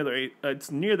 it's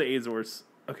near the Azores.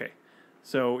 Okay,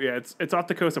 so yeah, it's off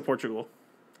the coast of Portugal.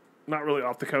 Not really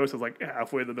off the coast. It's like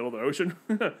halfway in the middle of the ocean.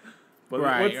 But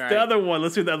Right, what's right. the other one?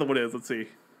 Let's see what the other one is. Let's see.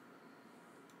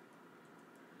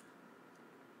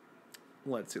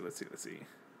 Let's see.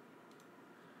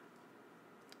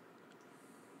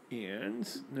 And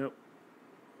nope.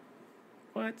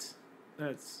 What?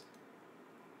 That's.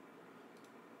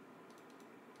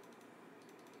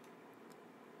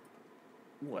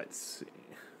 Let's see.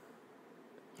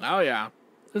 Oh, yeah.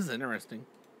 This is interesting.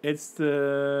 It's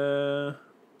the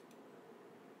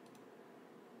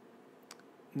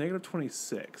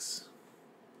 -26.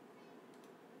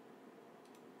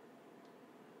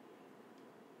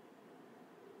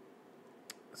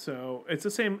 So it's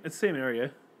the same. It's the same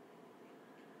area.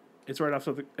 It's right off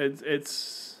of the.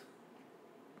 It's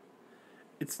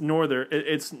northern.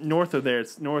 It's north of there.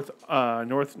 It's north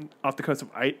off the coast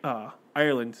of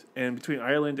Ireland, and between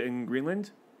Ireland and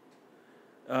Greenland.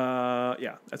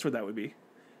 Yeah, that's where that would be.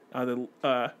 The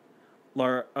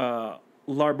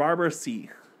Barbara Sea.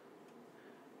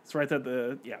 It's right at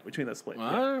between that split.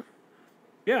 Yeah. What?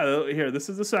 Yeah, here, this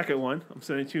is the second one. I'm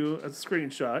sending to you as a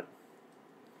screenshot.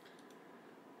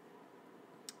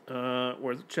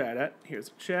 Where's the chat at? Here's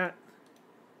the chat.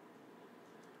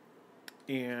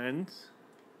 And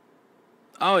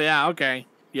Oh, yeah, okay.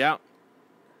 Yeah.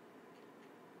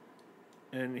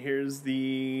 And here's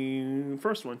the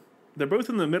first one. They're both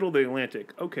in the middle of the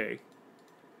Atlantic. Okay.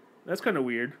 That's kind of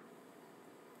weird.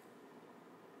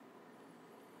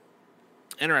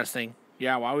 Interesting.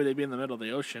 Yeah, why would they be in the middle of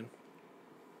the ocean?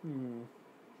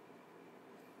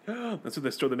 That's where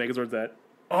they store the Megazords at.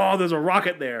 Oh, there's a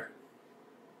rocket there.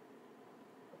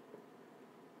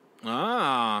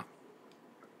 Ah.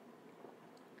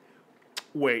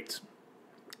 Wait.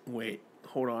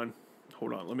 Hold on.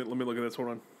 Let me look at this. Hold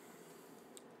on.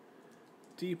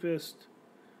 Deepest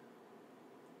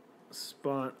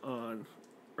spot on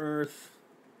Earth.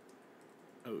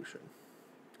 Ocean.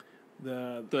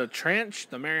 The trench,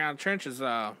 the Mariana Trench is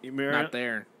not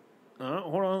there.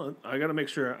 Hold on. I gotta make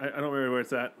sure. I don't remember where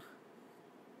it's at.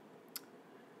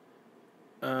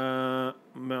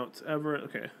 Mount Everest.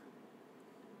 Okay.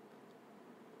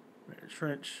 Mariana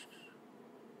Trench.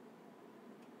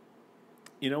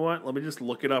 You know what? Let me just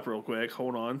look it up real quick.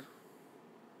 Hold on.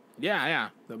 Yeah.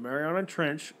 The Mariana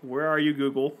Trench. Where are you,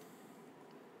 Google?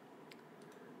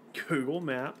 Google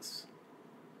Maps.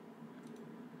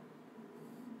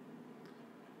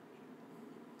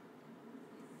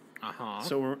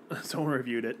 Someone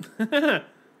reviewed it.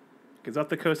 It's off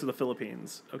the coast of the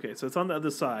Philippines. Okay, so it's on the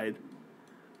other side.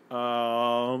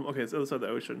 Okay, it's the other side of the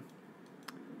ocean.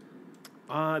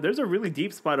 There's a really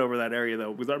deep spot over that area,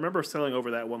 though, because I remember sailing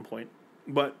over that at one point.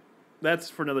 But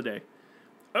that's for another day.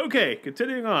 Okay,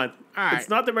 continuing on. All right. It's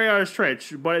not the Marianas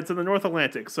Trench, but it's in the North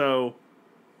Atlantic, so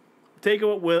take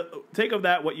of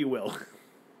that what you will.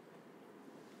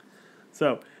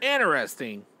 So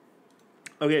Interesting.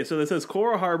 okay, so this says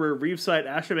Coral Harbor, Reefside,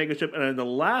 Astra Mega Ship, and then the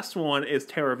last one is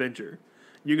Terra Venture.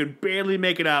 You can barely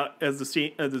make it out as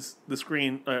the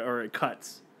screen or it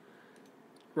cuts.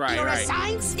 Right. Your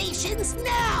assigned stations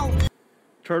now!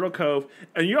 Turtle Cove,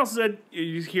 and you also said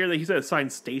you hear that he said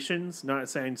assigned stations, not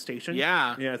assigned station.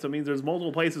 Yeah. So it means there's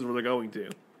multiple places where they're going to.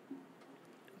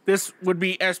 This would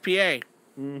be SPA.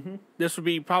 Mm-hmm. This would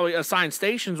be probably assigned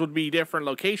stations would be different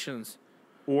locations.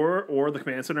 Or the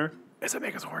command center. It's a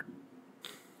Megazord.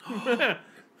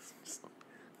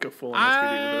 Go full on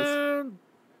SPD with this.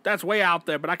 That's way out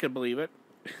there, but I could believe it.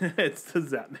 It's the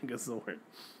Zap Megazord.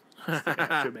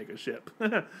 It should make a ship.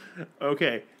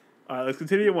 Okay. Let's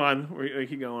continue on. We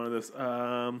keep going with this.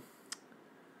 Doesn't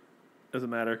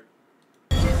matter.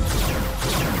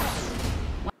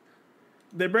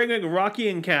 They're bringing Rocky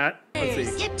and Cat.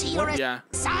 Let's see. Get to your Yeah.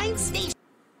 assigned stations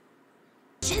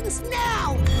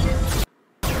now!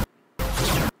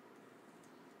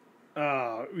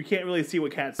 We can't really see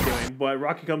what Cat's doing, but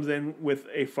Rocky comes in with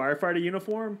a firefighter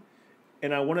uniform,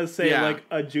 and I want to say like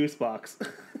a juice box.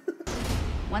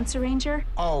 Once a ranger,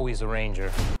 Always a ranger.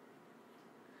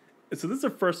 So this is the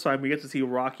first time we get to see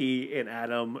Rocky and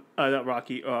Adam, not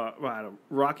Rocky, Adam,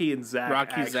 Rocky and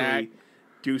Zach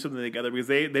do something together, because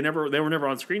they were never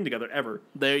on screen together ever.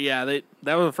 That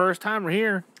was the first time we're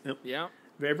here. Yep. Yeah.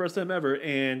 Very first time ever,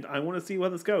 and I want to see how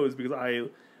this goes, because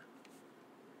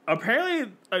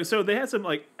so they had some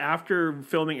like after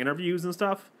filming interviews and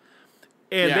stuff,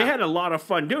 and they had a lot of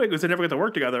fun doing it because they never got to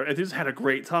work together, and they just had a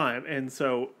great time. And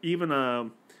so even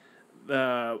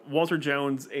Walter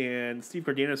Jones and Steve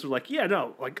Cardenas were like, yeah,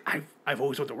 no, like I've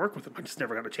always wanted to work with him, I just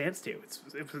never got a chance to.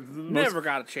 Never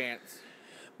got a chance.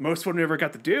 Most one never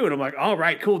got to do, and I'm like, all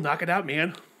right, cool, knock it out,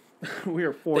 man. We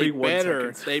are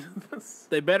 41 seconds.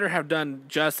 They better have done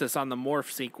justice on the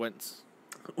morph sequence.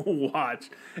 Watch.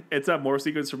 It's that morph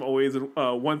sequence from Always and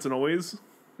Once and Always.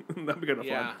 That'd be kind of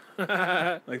fun.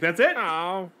 Like, that's it?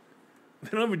 Oh.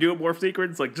 They don't even do a morph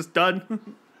sequence, like, just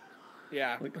done.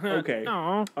 Yeah. Like, okay.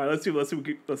 All right, let's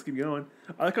keep going.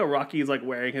 I like how Rocky's like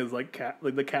wearing his like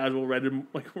the casual red and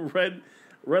like red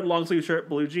long sleeve shirt,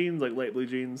 blue jeans, like light blue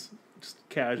jeans, just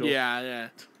casual. Yeah.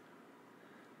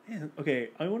 Man, okay,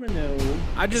 I want to know.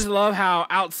 I just love how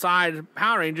outside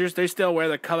Power Rangers they still wear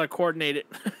the color coordinated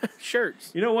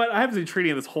shirts. You know what? I have been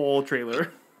treating this whole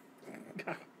trailer.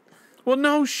 Well,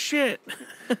 no shit.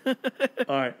 All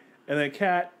right, and then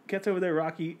Cat's over there,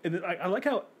 Rocky, and then I like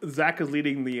how Zach is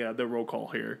leading the roll call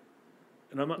here,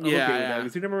 and I'm okay with that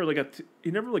because he never really got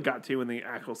to in the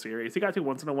actual series. He got to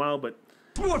once in a while, but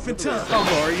Morphin'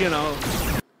 time. Or you know.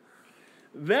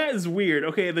 That is weird.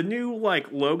 Okay, the new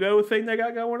like logo thing they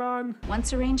got going on.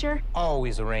 once a ranger,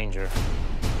 Always a ranger.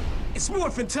 It's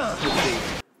morphin' time.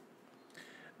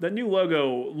 The new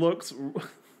logo looks.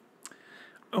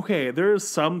 Okay, there's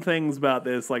some things about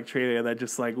this like trailer that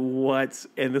just like what,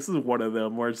 and this is one of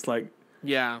them where it's like,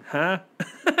 Yeah. huh?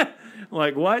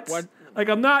 Like what? What? Like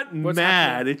I'm not mad.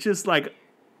 happening? It's just like,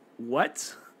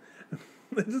 what?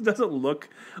 It just doesn't look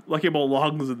like it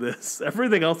belongs in this.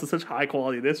 Everything else is such high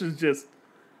quality. This is just,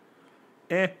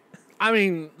 eh. I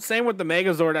mean, same with the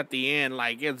Megazord at the end.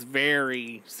 Like, it's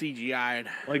very CGI'd.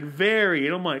 Like, very.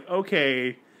 And I'm like,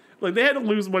 okay. Like, they had to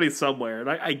lose money somewhere, and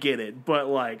I get it. But,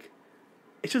 like,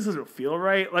 it just doesn't feel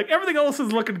right. Like, everything else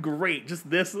is looking great. Just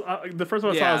this, the first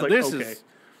one I saw, I was like, okay.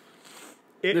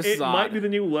 It might be the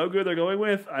new logo they're going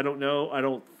with. I don't know. I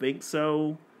don't think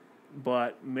so.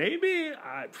 But maybe.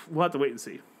 We'll have to wait and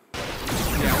see.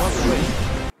 Yeah, we'll have to wait.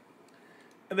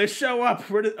 And they show up.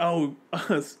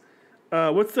 What's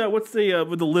the with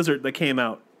the lizard that came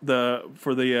out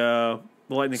for the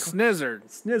lightning?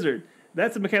 Snizzard.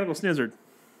 That's a mechanical snizzard.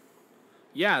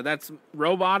 Yeah, that's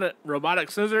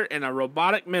robotic scissor and a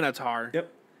robotic minotaur.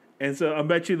 Yep. And so I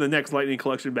bet you the next Lightning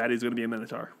Collection baddie is going to be a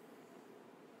minotaur.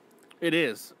 It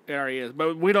is. It already is.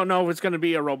 But we don't know if it's going to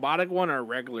be a robotic one or a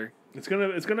regular. It's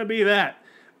gonna be that.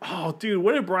 Oh, dude,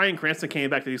 what if Bryan Cranston came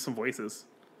back to do some voices?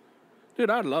 Dude,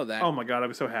 I'd love that. Oh my god, I'd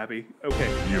be so happy.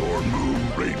 Okay. Your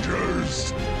move,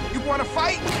 Rangers. You want to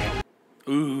fight?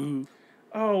 Ooh.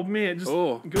 Oh man, just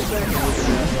go back and look at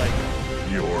that. Like,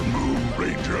 your move,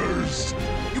 Rangers.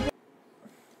 You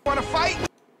want to fight?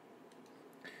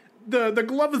 The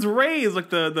glove is raised, like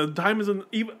the diamonds in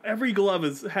every glove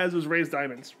has those raised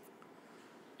diamonds.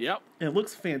 Yep. And it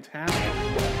looks fantastic.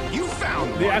 You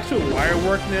found the actual wire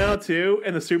work now too,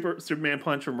 and the Superman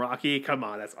punch from Rocky. Come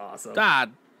on, that's awesome.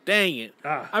 God dang it!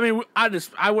 I mean,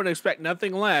 I wouldn't expect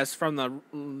nothing less from the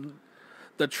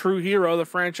true hero of the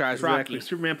franchise, exactly. Rocky.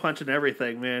 Superman punch and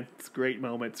everything, man. It's great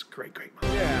moments. Great moments.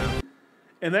 Yeah.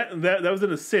 And that was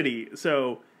in a city.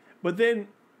 So, but then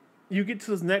you get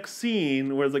to this next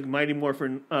scene where it's like Mighty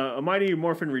Morphin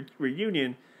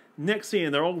reunion. Next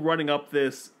scene, they're all running up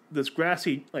this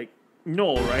grassy like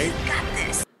knoll, right? Got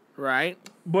this. Right.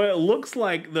 But it looks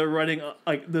like they're running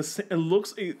like this. It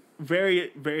looks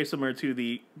very, very similar to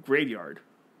the graveyard,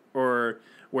 or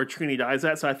where Trini dies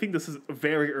at. So I think this is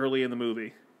very early in the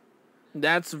movie.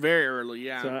 That's very early,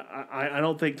 yeah. So I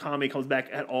don't think Tommy comes back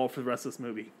at all for the rest of this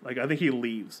movie. Like, I think he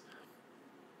leaves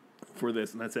for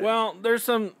this, and that's it. Well, there's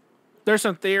some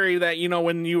theory that, you know,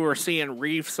 when you were seeing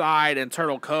Reefside and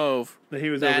Turtle Cove, that he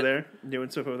was over there doing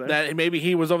stuff over there. That maybe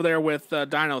he was over there with the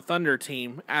Dino Thunder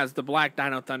team as the Black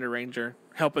Dino Thunder Ranger,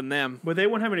 helping them. But they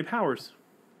won't have any powers.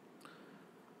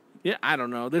 Yeah, I don't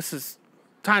know. This is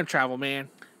time travel, man.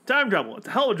 Time travel. It's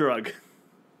a hell of a drug.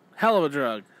 Hell of a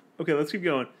drug. Okay, let's keep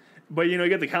going. But, you know, you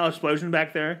got the Cal Explosion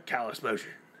back there. Cal Explosion.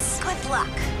 Good luck.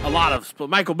 A lot of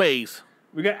Michael Bay's.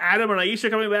 We got Adam and Aisha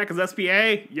coming back as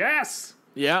SPA. Yes.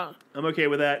 Yeah. I'm okay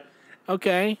with that.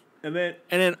 Okay. And then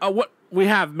what we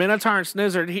have Minotaur and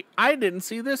Snizzard. I didn't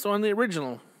see this on the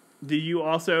original. Do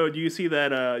you see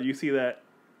that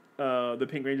the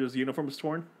Pink Ranger's uniform is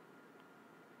torn?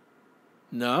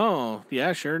 No.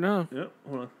 Yeah, sure no. Yep.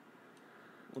 Hold on.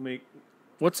 Let me.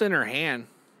 What's in her hand?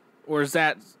 Or is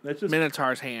that's just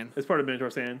Minotaur's hand? It's part of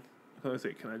Minotaur's hand. Let's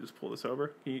see. Can I just pull this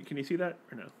over? Can you see that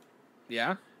or no?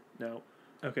 Yeah. No.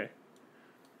 Okay.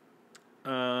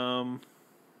 I'm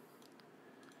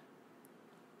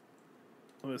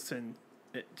gonna send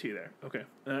it to you there. Okay.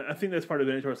 I think that's part of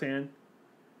Minotaur's hand.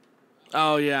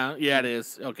 Oh yeah, it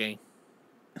is. Okay.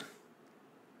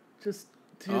 Just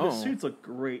dude, the suits look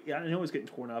great. Yeah, I know it's getting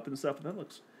torn up and stuff, but that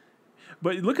looks.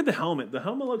 But look at the helmet. The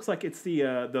helmet looks like it's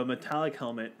the metallic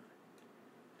helmet.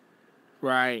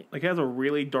 Right. Like it has a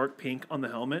really dark pink on the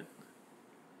helmet.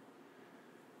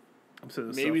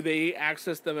 Maybe they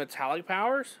access the metallic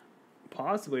powers?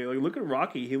 Possibly. Like look at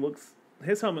Rocky.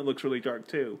 His helmet looks really dark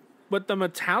too. But the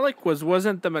metallic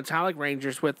wasn't the metallic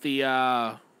Rangers with the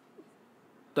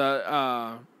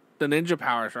ninja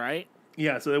powers, right?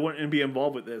 Yeah, so they wouldn't be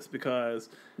involved with this because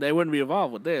they wouldn't be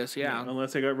involved with this, yeah.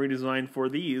 Unless they got redesigned for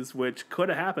these, which could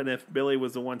have happened if Billy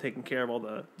was the one taking care of all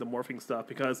the morphing stuff.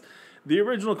 Because the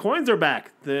original coins are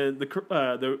back. The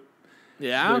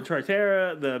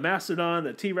Tritera, the Mastodon,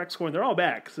 the T-Rex coin, they're all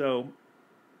back. So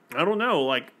I don't know.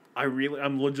 Like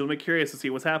I'm legitimately curious to see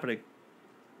what's happening.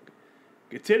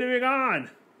 Continuing on,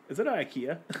 is it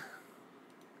IKEA?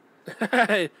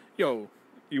 Yo.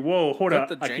 Whoa, hold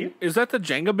on. Is that the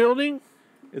Jenga building?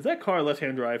 Is that car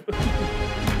left-hand drive?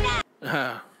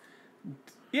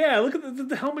 Yeah, look at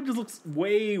the helmet just looks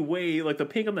way, like the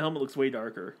pink on the helmet looks way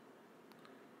darker.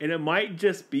 And it might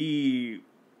just be,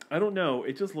 I don't know,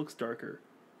 it just looks darker.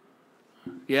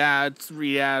 Yeah, it's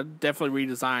definitely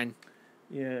redesigned.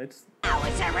 Yeah, it's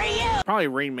probably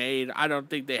remade. I don't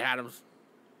think they had them.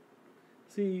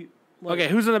 See, okay,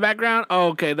 who's in the background? Oh,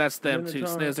 okay, that's them too,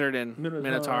 Snizzard and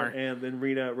Minotaur. And then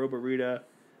Robo-Rita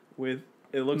with,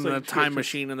 it looks like a time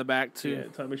machine in the back too. Yeah,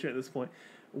 time machine at this point.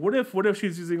 What if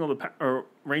she's using all the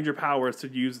Ranger powers to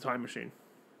use the time machine?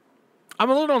 I'm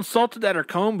a little insulted that her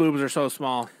cone boobs are so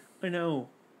small. I know.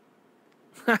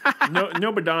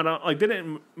 No Madonna. Like, they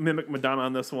didn't mimic Madonna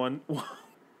on this one.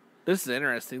 This is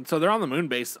interesting. So they're on the moon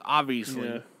base, obviously.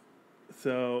 Yeah.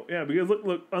 So yeah, because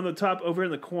look on the top over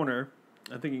in the corner.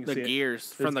 I think you can see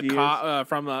gears it. from the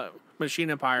from the Machine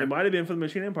Empire. It might have been from the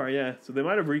Machine Empire. Yeah. So they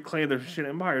might have reclaimed the Machine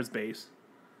Empire's base.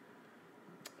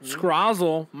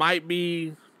 Scrozzle might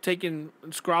be taking.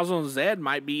 Scrozzle and Zed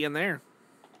might be in there.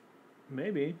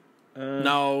 Maybe.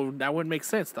 No, that wouldn't make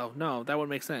sense, though. No, that wouldn't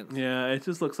make sense. Yeah, it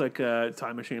just looks like a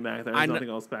time machine back there. There's nothing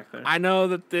else back there. I know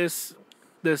that this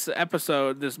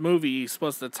movie is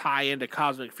supposed to tie into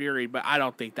Cosmic Fury, but I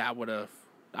don't think that would have.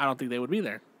 I don't think they would be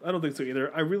there. I don't think so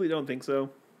either. I really don't think so.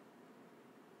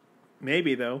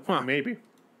 Maybe though. Huh. Maybe.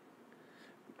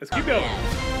 Let's keep going.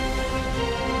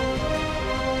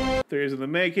 Theories of the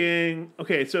making.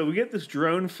 Okay, so we get this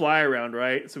drone fly around,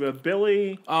 right? So we have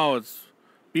Billy. Oh, it's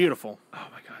beautiful. Oh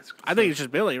my god. I think it's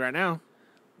just Billy right now.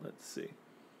 Let's see.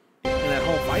 And that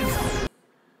whole fight.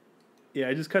 Yeah,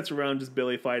 it just cuts around just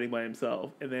Billy fighting by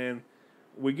himself. And then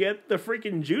we get the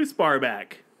freaking juice bar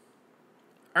back.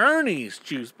 Ernie's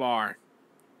juice bar.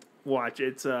 Watch,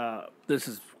 it's This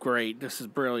is great. This is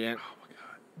brilliant. oh my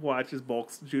god. Watch his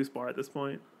Bulk's juice bar at this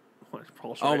point. Watch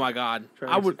Paul Oh my god.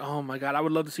 try I to- would oh my god, I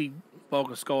would love to see Bulk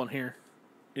and Skull in here.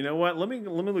 You know what? Let me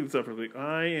look this up real quick.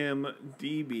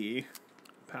 IMDb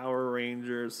Power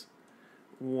Rangers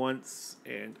Once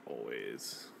and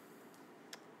Always.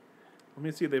 Let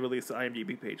me see if they released the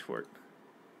IMDb page for it.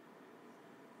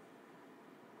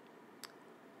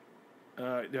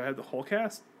 Do I have the whole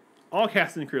cast? All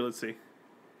cast and crew, let's see.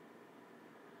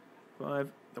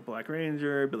 5, the Black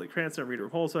Ranger, Billy Cranston, Rita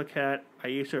Repulsa, Cat,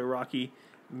 Aisha, Rocky,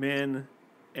 Min,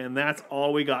 and that's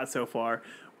all we got so far.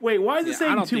 Wait, why is it I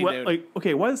saying don't two? think they would- Like,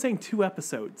 okay, why is it saying 2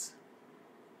 episodes?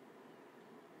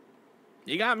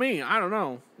 You got me. I don't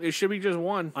know. It should be just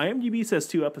one. IMDb says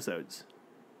 2 episodes.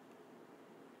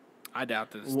 I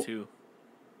doubt that it's two.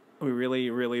 Are we really,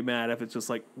 really mad if it's just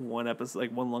like 1 episode,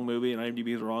 like 1 long movie, and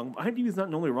IMDb is wrong? IMDb is not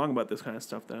normally wrong about this kind of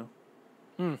stuff, though.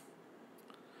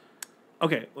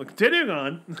 Okay, well, continuing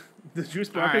on. The juice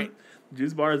bar, right.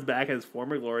 Juice bar is back as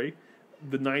former glory.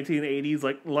 The 1980s,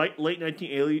 like late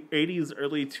 1980s,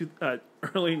 early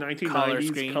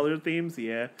 1990s color themes.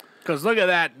 Yeah, Because look at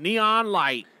that neon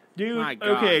light. dude. My God.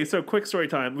 Okay, so quick story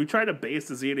time. We tried to base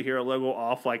the Zeta Hero logo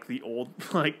off like the old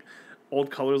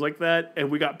colors like that,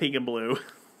 and we got pink and blue.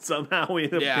 Somehow we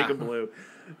ended up pink and blue.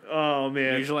 Oh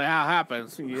man! Usually how it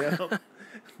happens. Yeah.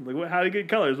 Like how to get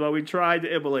colors? Well, we tried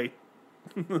to emulate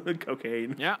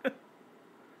cocaine. Yeah.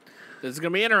 This is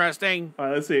going to be interesting. All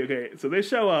right, let's see. Okay, so they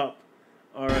show up.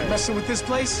 All right. Messing with this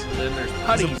place? Then there's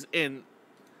putties in.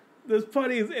 There's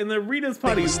putties and the Rita's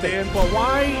putties, Stan. But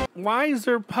why is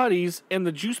there putties in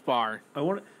the juice bar?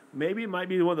 Maybe it might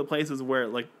be one of the places where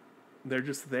like they're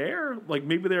just there. Like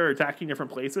maybe they're attacking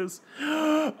different places.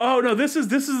 Oh no, this is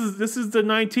the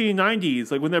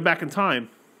 1990s, like when they're back in time.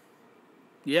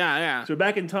 Yeah. So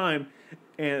back in time,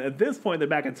 and at this point they're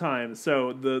back in time.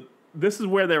 So this is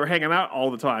where they were hanging out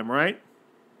all the time, right?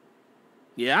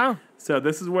 Yeah. So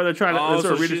this is where they're trying to. Oh, this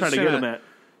is where so Rita's she's trying to get them at.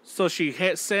 So she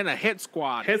sent a hit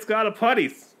squad. It's got a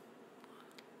putties.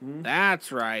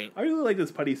 That's right. I really like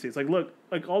this putty suits. Like look,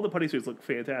 like all the putty suits look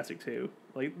fantastic too.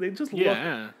 Like they just look.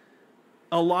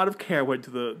 A lot of care went to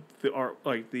the art,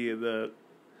 like the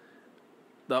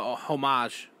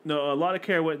homage. No, a lot of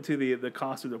care went to the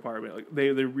costume department. Like they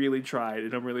really tried,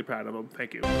 and I'm really proud of them.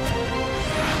 Thank you.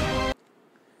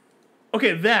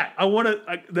 Okay,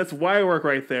 that's wire work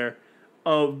right there,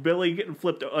 of Billy getting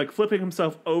flipping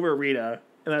himself over Rita,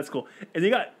 and that's cool. And you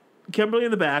got Kimberly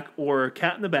in the back, or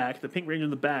Cat in the back, the Pink Ranger in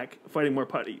the back, fighting more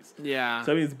putties. Yeah.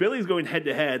 So that means Billy's going head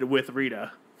to head with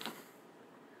Rita.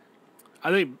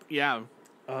 I think, yeah.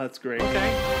 Oh, that's great.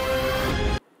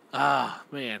 Okay. Ah,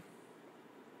 man.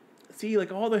 See,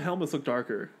 like all the helmets look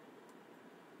darker.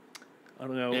 I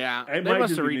don't know. Yeah, It they might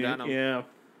must just have be me. redone them. Yeah,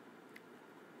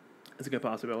 it's a good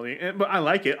possibility. But I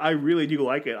like it. I really do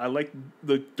like it. I like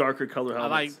the darker color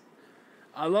helmets.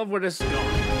 I love where this is going.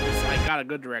 It's like got a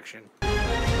good direction.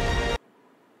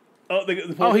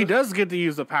 Oh, he does get to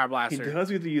use the power He blaster. does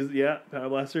get to use power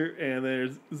blaster, and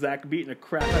there's Zach beating the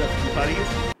crap out of some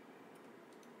putties.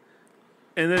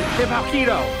 And then Hip hop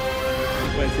keto.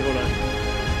 Wait, see, hold on.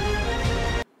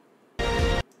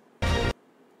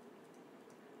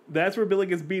 That's where Billy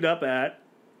gets beat up at.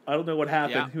 I don't know what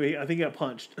happened. I think he got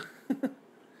punched.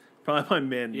 Probably by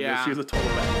Min. Yeah. She was a total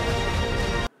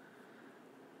bad.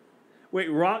 Wait,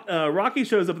 Rocky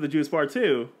shows up at the juice bar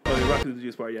too. Oh, yeah, Rocky's at the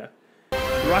juice bar, yeah.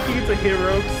 Rocky gets a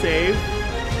hero save.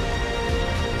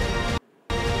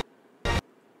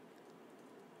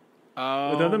 Oh,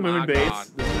 With another moon my base. God.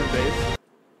 The moon base.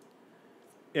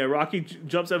 Yeah, Rocky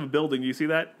jumps out of a building. Do you see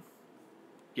that?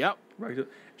 Yep. Right.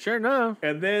 Sure enough.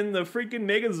 And then the freaking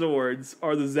Megazords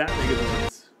are the Zap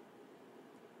Megazords.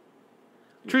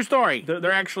 True story.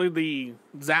 They're actually the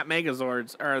Zap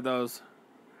Megazords. Are those?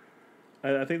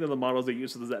 I think they're the models they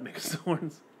use for the Zap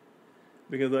Megazords.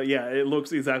 Because, yeah, it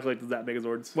looks exactly like the Zap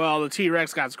Megazords. Well, the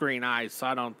T-Rex got green eyes, so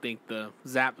I don't think the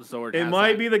Zap Zord It has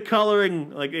might that. be the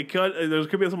coloring. Like, there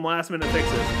could be some last-minute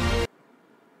fixes.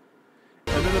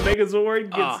 And then the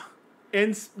Megazord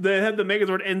gets... They have the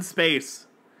Megazord in space.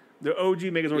 The OG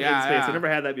Megazord in space. Yeah. I never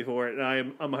had that before, and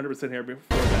I'm 100% here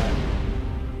before that.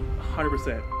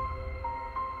 100%.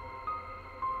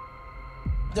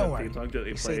 Don't worry. Song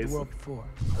gently You saved plays. the world before.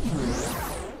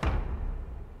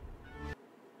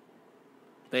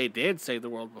 They did save the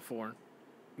world before.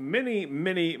 Many,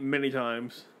 many, many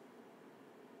times.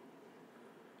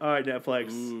 All right,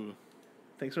 Netflix. Ooh.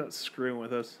 Thanks for not screwing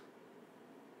with us.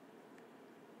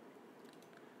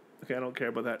 Okay, I don't care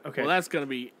about that. Okay. Well, that's going to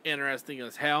be interesting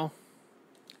as hell.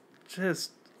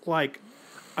 Just, like,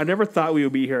 I never thought we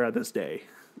would be here at this day.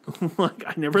 Like,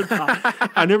 I never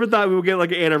thought we would get,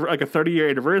 like, a 30-year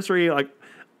anniversary. Like,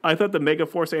 I thought the Mega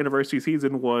Force anniversary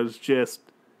season was just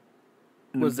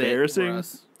embarrassing.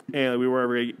 And we were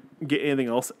ever going to get anything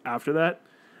else after that.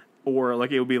 Or,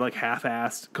 like, it would be, like,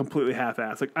 half-assed, completely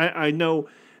half-assed. Like, I know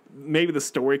maybe the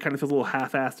story kind of feels a little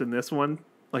half-assed in this one.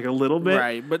 Like, a little bit.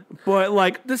 Right, but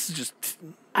like, this is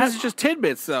just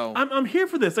tidbits, though. I'm here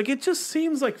for this. Like, it just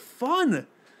seems like fun.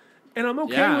 And I'm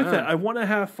okay with it. I want to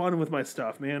have fun with my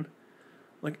stuff, man.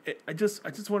 Like, I just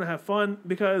want to have fun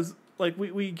because, like,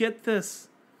 we get this...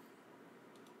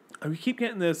 We keep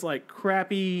getting this, like,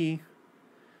 crappy...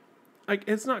 Like,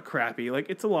 it's not crappy. Like,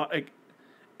 it's a lot... Like,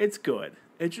 it's good.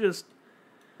 It's just...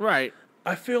 Right.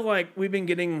 I feel like we've been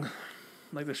getting,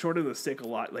 like, the short of the stick a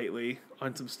lot lately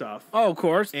on some stuff. Oh, of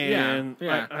course. And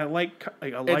yeah. I like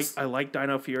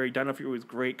Dino Fury. Dino Fury was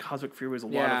great. Cosmic Fury was a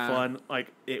lot of fun.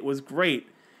 Like, it was great.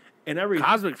 And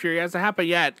Cosmic Fury hasn't happened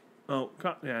yet. Oh,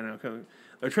 yeah, I know.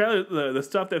 The trailer, the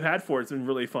stuff they've had for it's been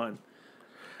really fun.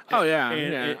 Oh yeah,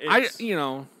 and yeah.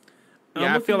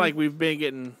 I feel like we've been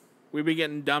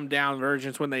getting dumbed down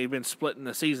versions when they've been splitting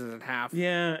the seasons in half.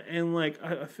 Yeah, and like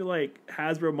I feel like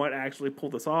Hasbro might actually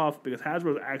pull this off because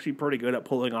Hasbro is actually pretty good at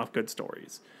pulling off good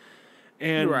stories.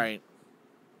 And right.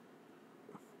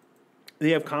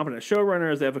 They have competent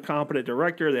showrunners. They have a competent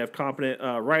director. They have competent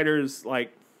writers.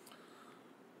 Like,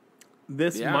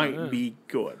 this might be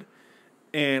good.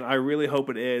 And I really hope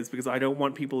it is because I don't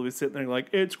want people to be sitting there like,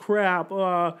 it's crap.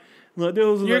 You're going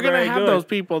to have those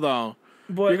people, though.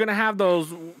 But you're going to have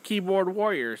those keyboard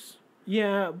warriors.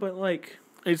 Yeah, but like...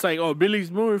 It's like, oh, Billy's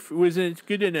morph wasn't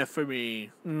good enough for me.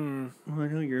 Well, I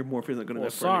know your morph isn't good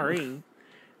enough for sorry.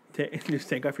 Just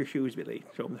take off your shoes, Billy.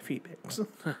 Show them the feet pics.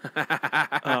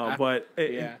 But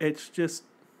it's just...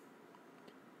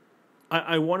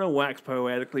 I want to wax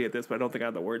poetically at this, but I don't think I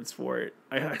have the words for it.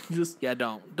 I just... Yeah,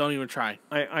 don't even try.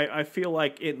 I feel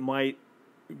like it might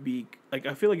be... Like,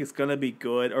 I feel like it's going to be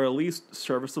good, or at least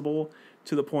serviceable,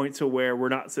 to the point to where we're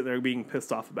not sitting there being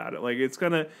pissed off about it. Like, it's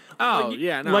going to... Oh,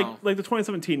 yeah, no. Like the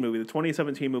 2017 movie. The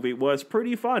 2017 movie was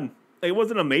pretty fun. It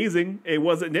wasn't amazing. It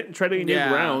wasn't treading new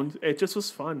ground. It just was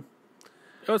fun.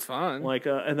 It was fun. Like,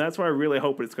 and that's what I really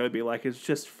hope it's going to be like. It's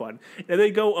just fun. And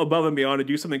they go above and beyond and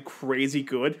do something crazy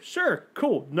good. Sure,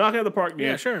 cool. Knock it out of the park, man.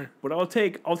 Yeah, sure. But I'll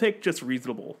take just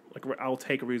reasonable. Like, I'll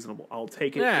take reasonable. I'll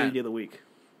take it any day of the week.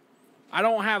 I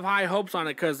don't have high hopes on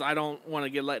it because I don't want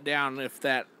to get let down if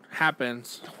that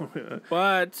happens.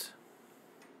 But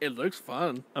it looks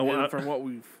fun from what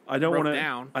we've wrote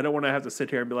down. I don't want to have to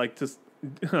sit here and be like, just...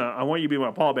 I want you to be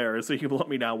my pallbearer so you can let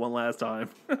me down one last time.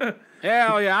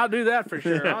 Hell yeah, I'll do that for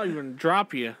sure. I'll even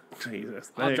drop you.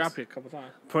 Jesus, I'll drop you a couple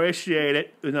times. Appreciate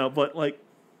it. But like,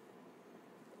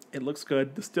 it looks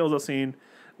good. The stills I've seen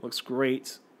looks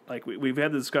great. Like we've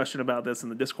had the discussion about this in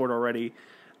the Discord already.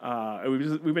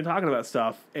 We've been talking about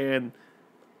stuff, and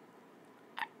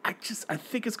I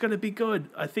think it's going to be good.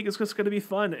 I think it's just going to be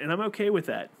fun, and I'm okay with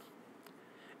that.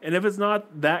 And if it's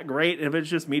not that great, and if it's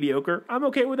just mediocre, I'm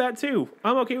okay with that too.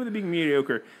 I'm okay with it being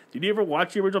mediocre. Did you ever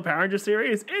watch the original Power Rangers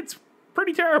series? It's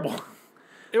pretty terrible.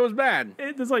 It was bad.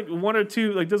 There's like one or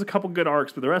two, like there's a couple good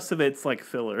arcs, but the rest of it's like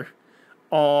filler.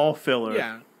 All filler.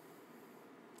 Yeah.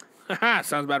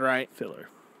 Sounds about right. Filler.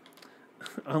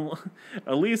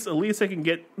 At least I can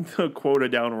get the quota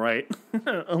down right.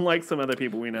 Unlike some other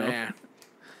people we know. Yeah.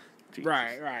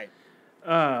 Right.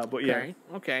 But yeah.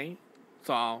 Okay.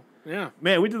 So, yeah.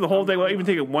 Man, we did the whole thing without even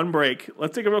taking one break.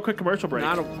 Let's take a real quick commercial break.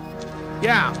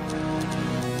 Yeah.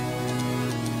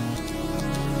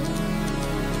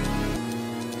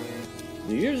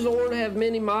 Do your Zord have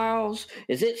many miles?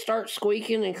 Is it start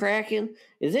squeaking and cracking?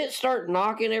 Is it start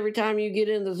knocking every time you get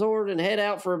in the Zord and head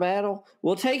out for a battle?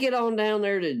 Well, take it on down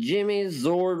there to Jimmy's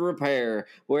Zord Repair,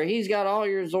 where he's got all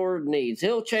your Zord needs.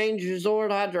 He'll change your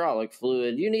Zord hydraulic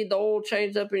fluid. You need the oil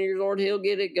changed up in your Zord, he'll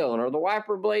get it going. Or the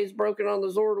wiper blades broken on the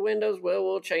Zord windows, well,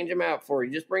 we'll change them out for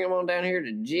you. Just bring them on down here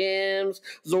to Jim's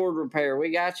Zord Repair.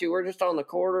 We got you. We're just on the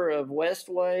corner of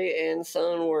Westway and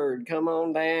Sunward. Come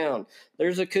on down.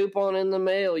 There's a coupon in the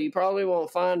mail. You probably won't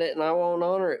find it, and I won't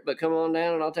honor it, but come on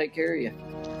down and I'll take care of you.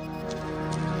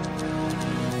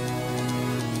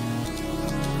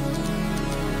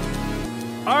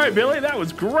 All right, Billy, that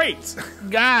was great.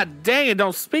 God dang it,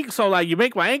 don't speak so loud. You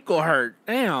make my ankle hurt.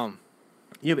 Damn.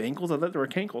 You have ankles? I thought there were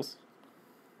cankles.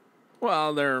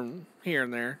 Well, they're here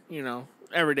and there. You know,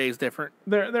 every day's different.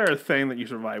 They're a thing that you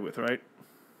survive with, right?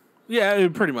 Yeah,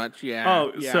 pretty much, yeah.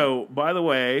 Oh, yeah. So, by the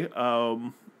way,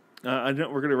 I know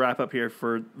we're going to wrap up here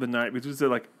for the night. We just did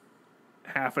like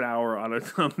half an hour on a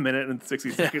minute and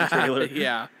 60-second trailer.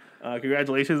 Yeah.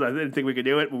 Congratulations. I didn't think we could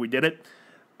do it, but we did it.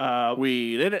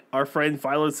 We did it. Our friend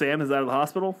Philo Sam is out of the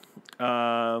hospital.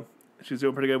 She's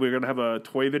doing pretty good. We're going to have a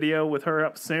toy video with her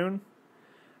up soon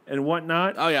and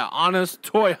whatnot. Oh, yeah. Honest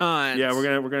Toy Hunt. Yeah,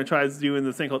 we're gonna try doing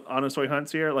this thing called Honest Toy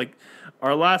Hunts here. Like,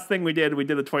 our last thing we did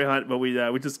the toy hunt, but we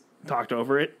just talked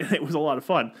over it, and it was a lot of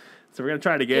fun. So we're going to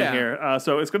try it again here.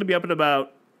 So it's going to be up in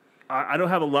about, I don't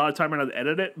have a lot of time right now to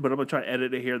edit it, but I'm going to try to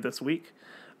edit it here this week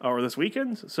or this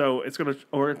weekend. So we're going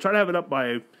to try to have it up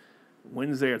by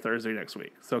Wednesday or Thursday next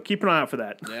week. So keep an eye out for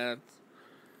that.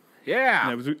 Yeah.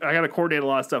 I got to coordinate a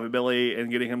lot of stuff with Billy and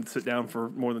getting him to sit down for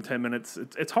more than 10 minutes.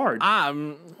 It's hard. Are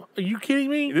you kidding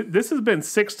me? This has been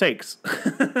 6 takes.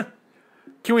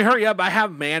 Can we hurry up? I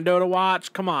have Mando to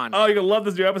watch. Come on. Oh, you're going to love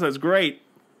this new episode. It's great.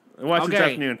 Watch it this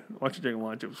Okay. afternoon. Watch it during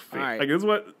lunch. It was fake. Right. Like, this is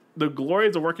what the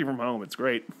glories of working from home. It's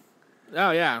great.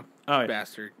 Oh, yeah. Oh, yeah.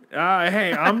 Bastard.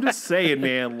 Hey, I'm just saying,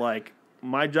 man, like,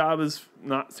 my job is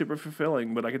not super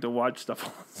fulfilling, but I get to watch stuff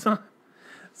all the time.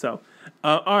 So,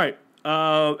 all right.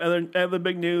 Other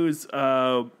big news,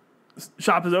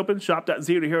 shop is open,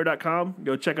 shop.zeotohero.com.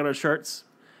 Go check out our shirts.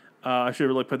 I should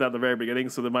really put that at the very beginning,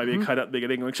 so there might be a cut at the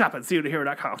beginning, like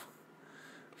shop.zeotohero.com.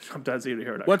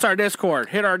 Shop.zeotohero.com. What's our Discord?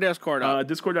 Hit our Discord up.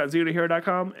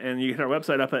 Discord.zeotohero.com, and you can hit our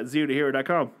website up at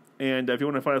zeotohero.com. And if you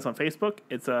want to find us on Facebook,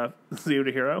 it's Zeo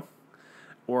to Hero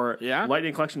or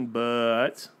Lightning Collection,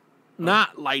 but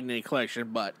not Lightning Collection,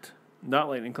 but not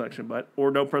Lightning Collection, but or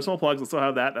no personal plugs. We'll still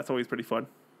have that. That's always pretty fun.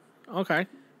 Okay,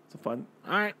 it's fun.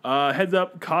 All right. Heads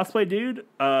up, Cosplay Dude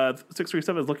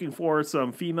 637 is looking for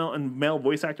some female and male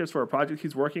voice actors for a project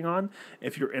he's working on.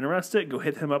 If you're interested, go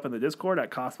hit him up in the Discord at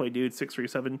Cosplay Dude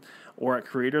 637 or at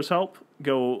Creators Help.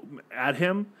 Go add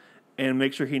him and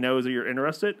make sure he knows that you're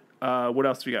interested. What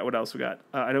else we got?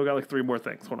 I know we got like 3 more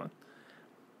things. Hold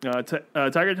on.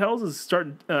 Tiger Tales is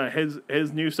starting.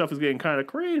 His new stuff is getting kind of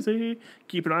crazy.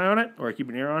 Keep an eye on it, or keep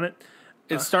an ear on it.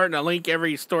 It's starting to link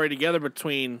every story together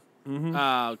between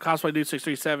Cosplay Dude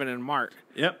 637 and Mark.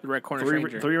 Yep, the Red Cornish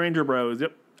Ranger. 3 Ranger Bros.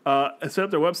 Yep. I set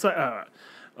up their website.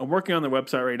 I'm working on their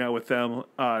website right now with them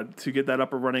to get that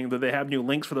up and running. That they have new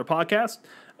links for their podcast.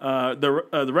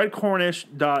 The Red Cornish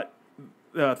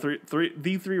the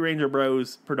 3 Ranger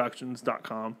Bros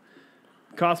Productions.com,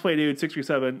 Cosplay Dude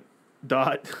 637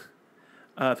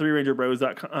 3 Ranger Bros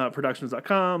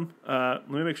Productions.com. Let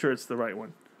me make sure it's the right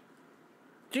one.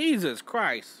 Jesus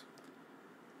Christ.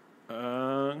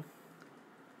 Yeah,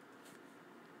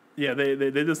 they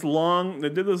did this long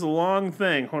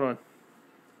thing. Hold on.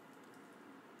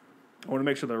 I want to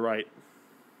make sure they're right.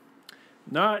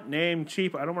 Not named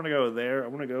cheap. I don't want to go there. I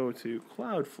want to go to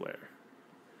Cloudflare.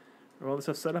 Where all this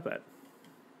stuff set up at.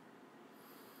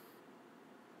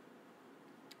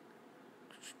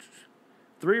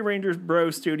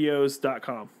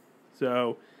 ThreeRangersBroStudios.com.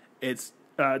 So it's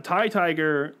Ty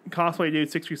Tiger, Cosplay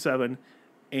Dude 637,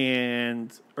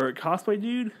 or Cosplay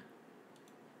Dude.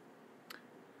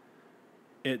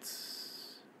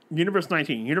 It's Universe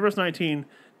 19. Universe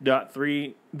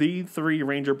 19.3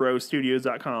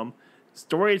 the3rangerbrostudios.com.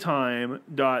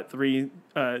 Storytime.3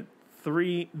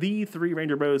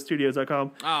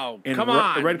 the3rangerbrostudios.com. Oh, and come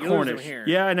on. Red Cornish.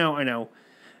 Yeah, I know.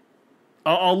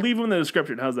 I'll leave them in the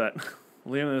description. How's that?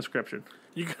 Leave them in the description.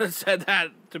 You could have said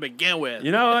that to begin with.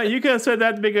 You know what? You could have said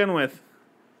that to begin with.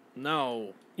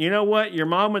 No. You know what? Your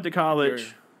mom went to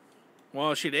college.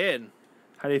 Well, she did.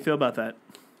 How do you feel about that?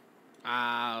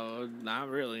 Not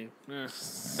really.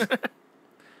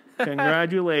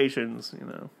 Congratulations,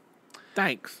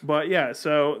 Thanks. But yeah,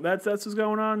 so that's what's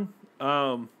going on.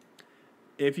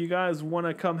 If you guys want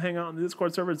to come hang out on the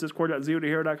Discord server, it's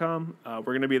discord.zeotohero.com. We're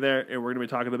going to be there, and we're going to be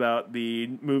talking about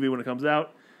the movie when it comes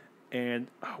out. And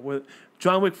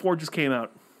John Wick 4 just came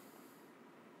out.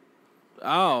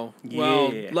 Oh,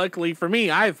 well, Yeah. luckily for me,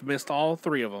 I've missed all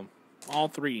 3 of them. All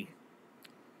 3.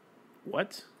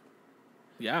 What?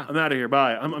 Yeah. I'm out of here.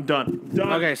 Bye. I'm done.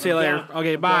 Done. Okay, see you I'm later. done.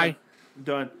 Okay, I'm bye.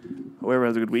 Done. Whoever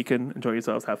has a good weekend, enjoy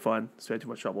yourselves, have fun. Stay too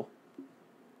much trouble.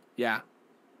 Yeah.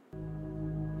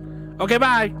 Okay,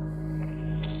 bye.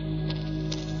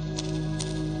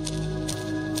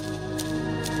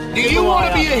 Do you want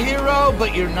to be a hero,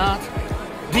 but you're not?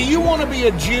 Do you want to be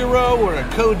a Jiro or a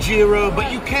Kojiro,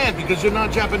 but you can't because you're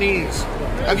not Japanese?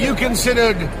 Have you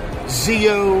considered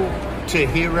Zeo to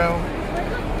Hero?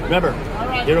 Remember,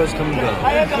 heroes come and go.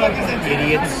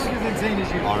 Idiots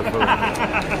are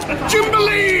forever.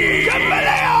 Jubilee!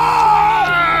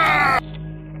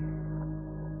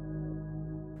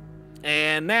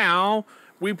 And now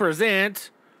we present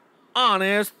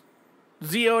honest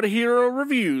Zeo to Hero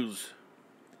reviews.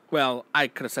 Well, I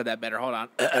could have said that better. Hold on.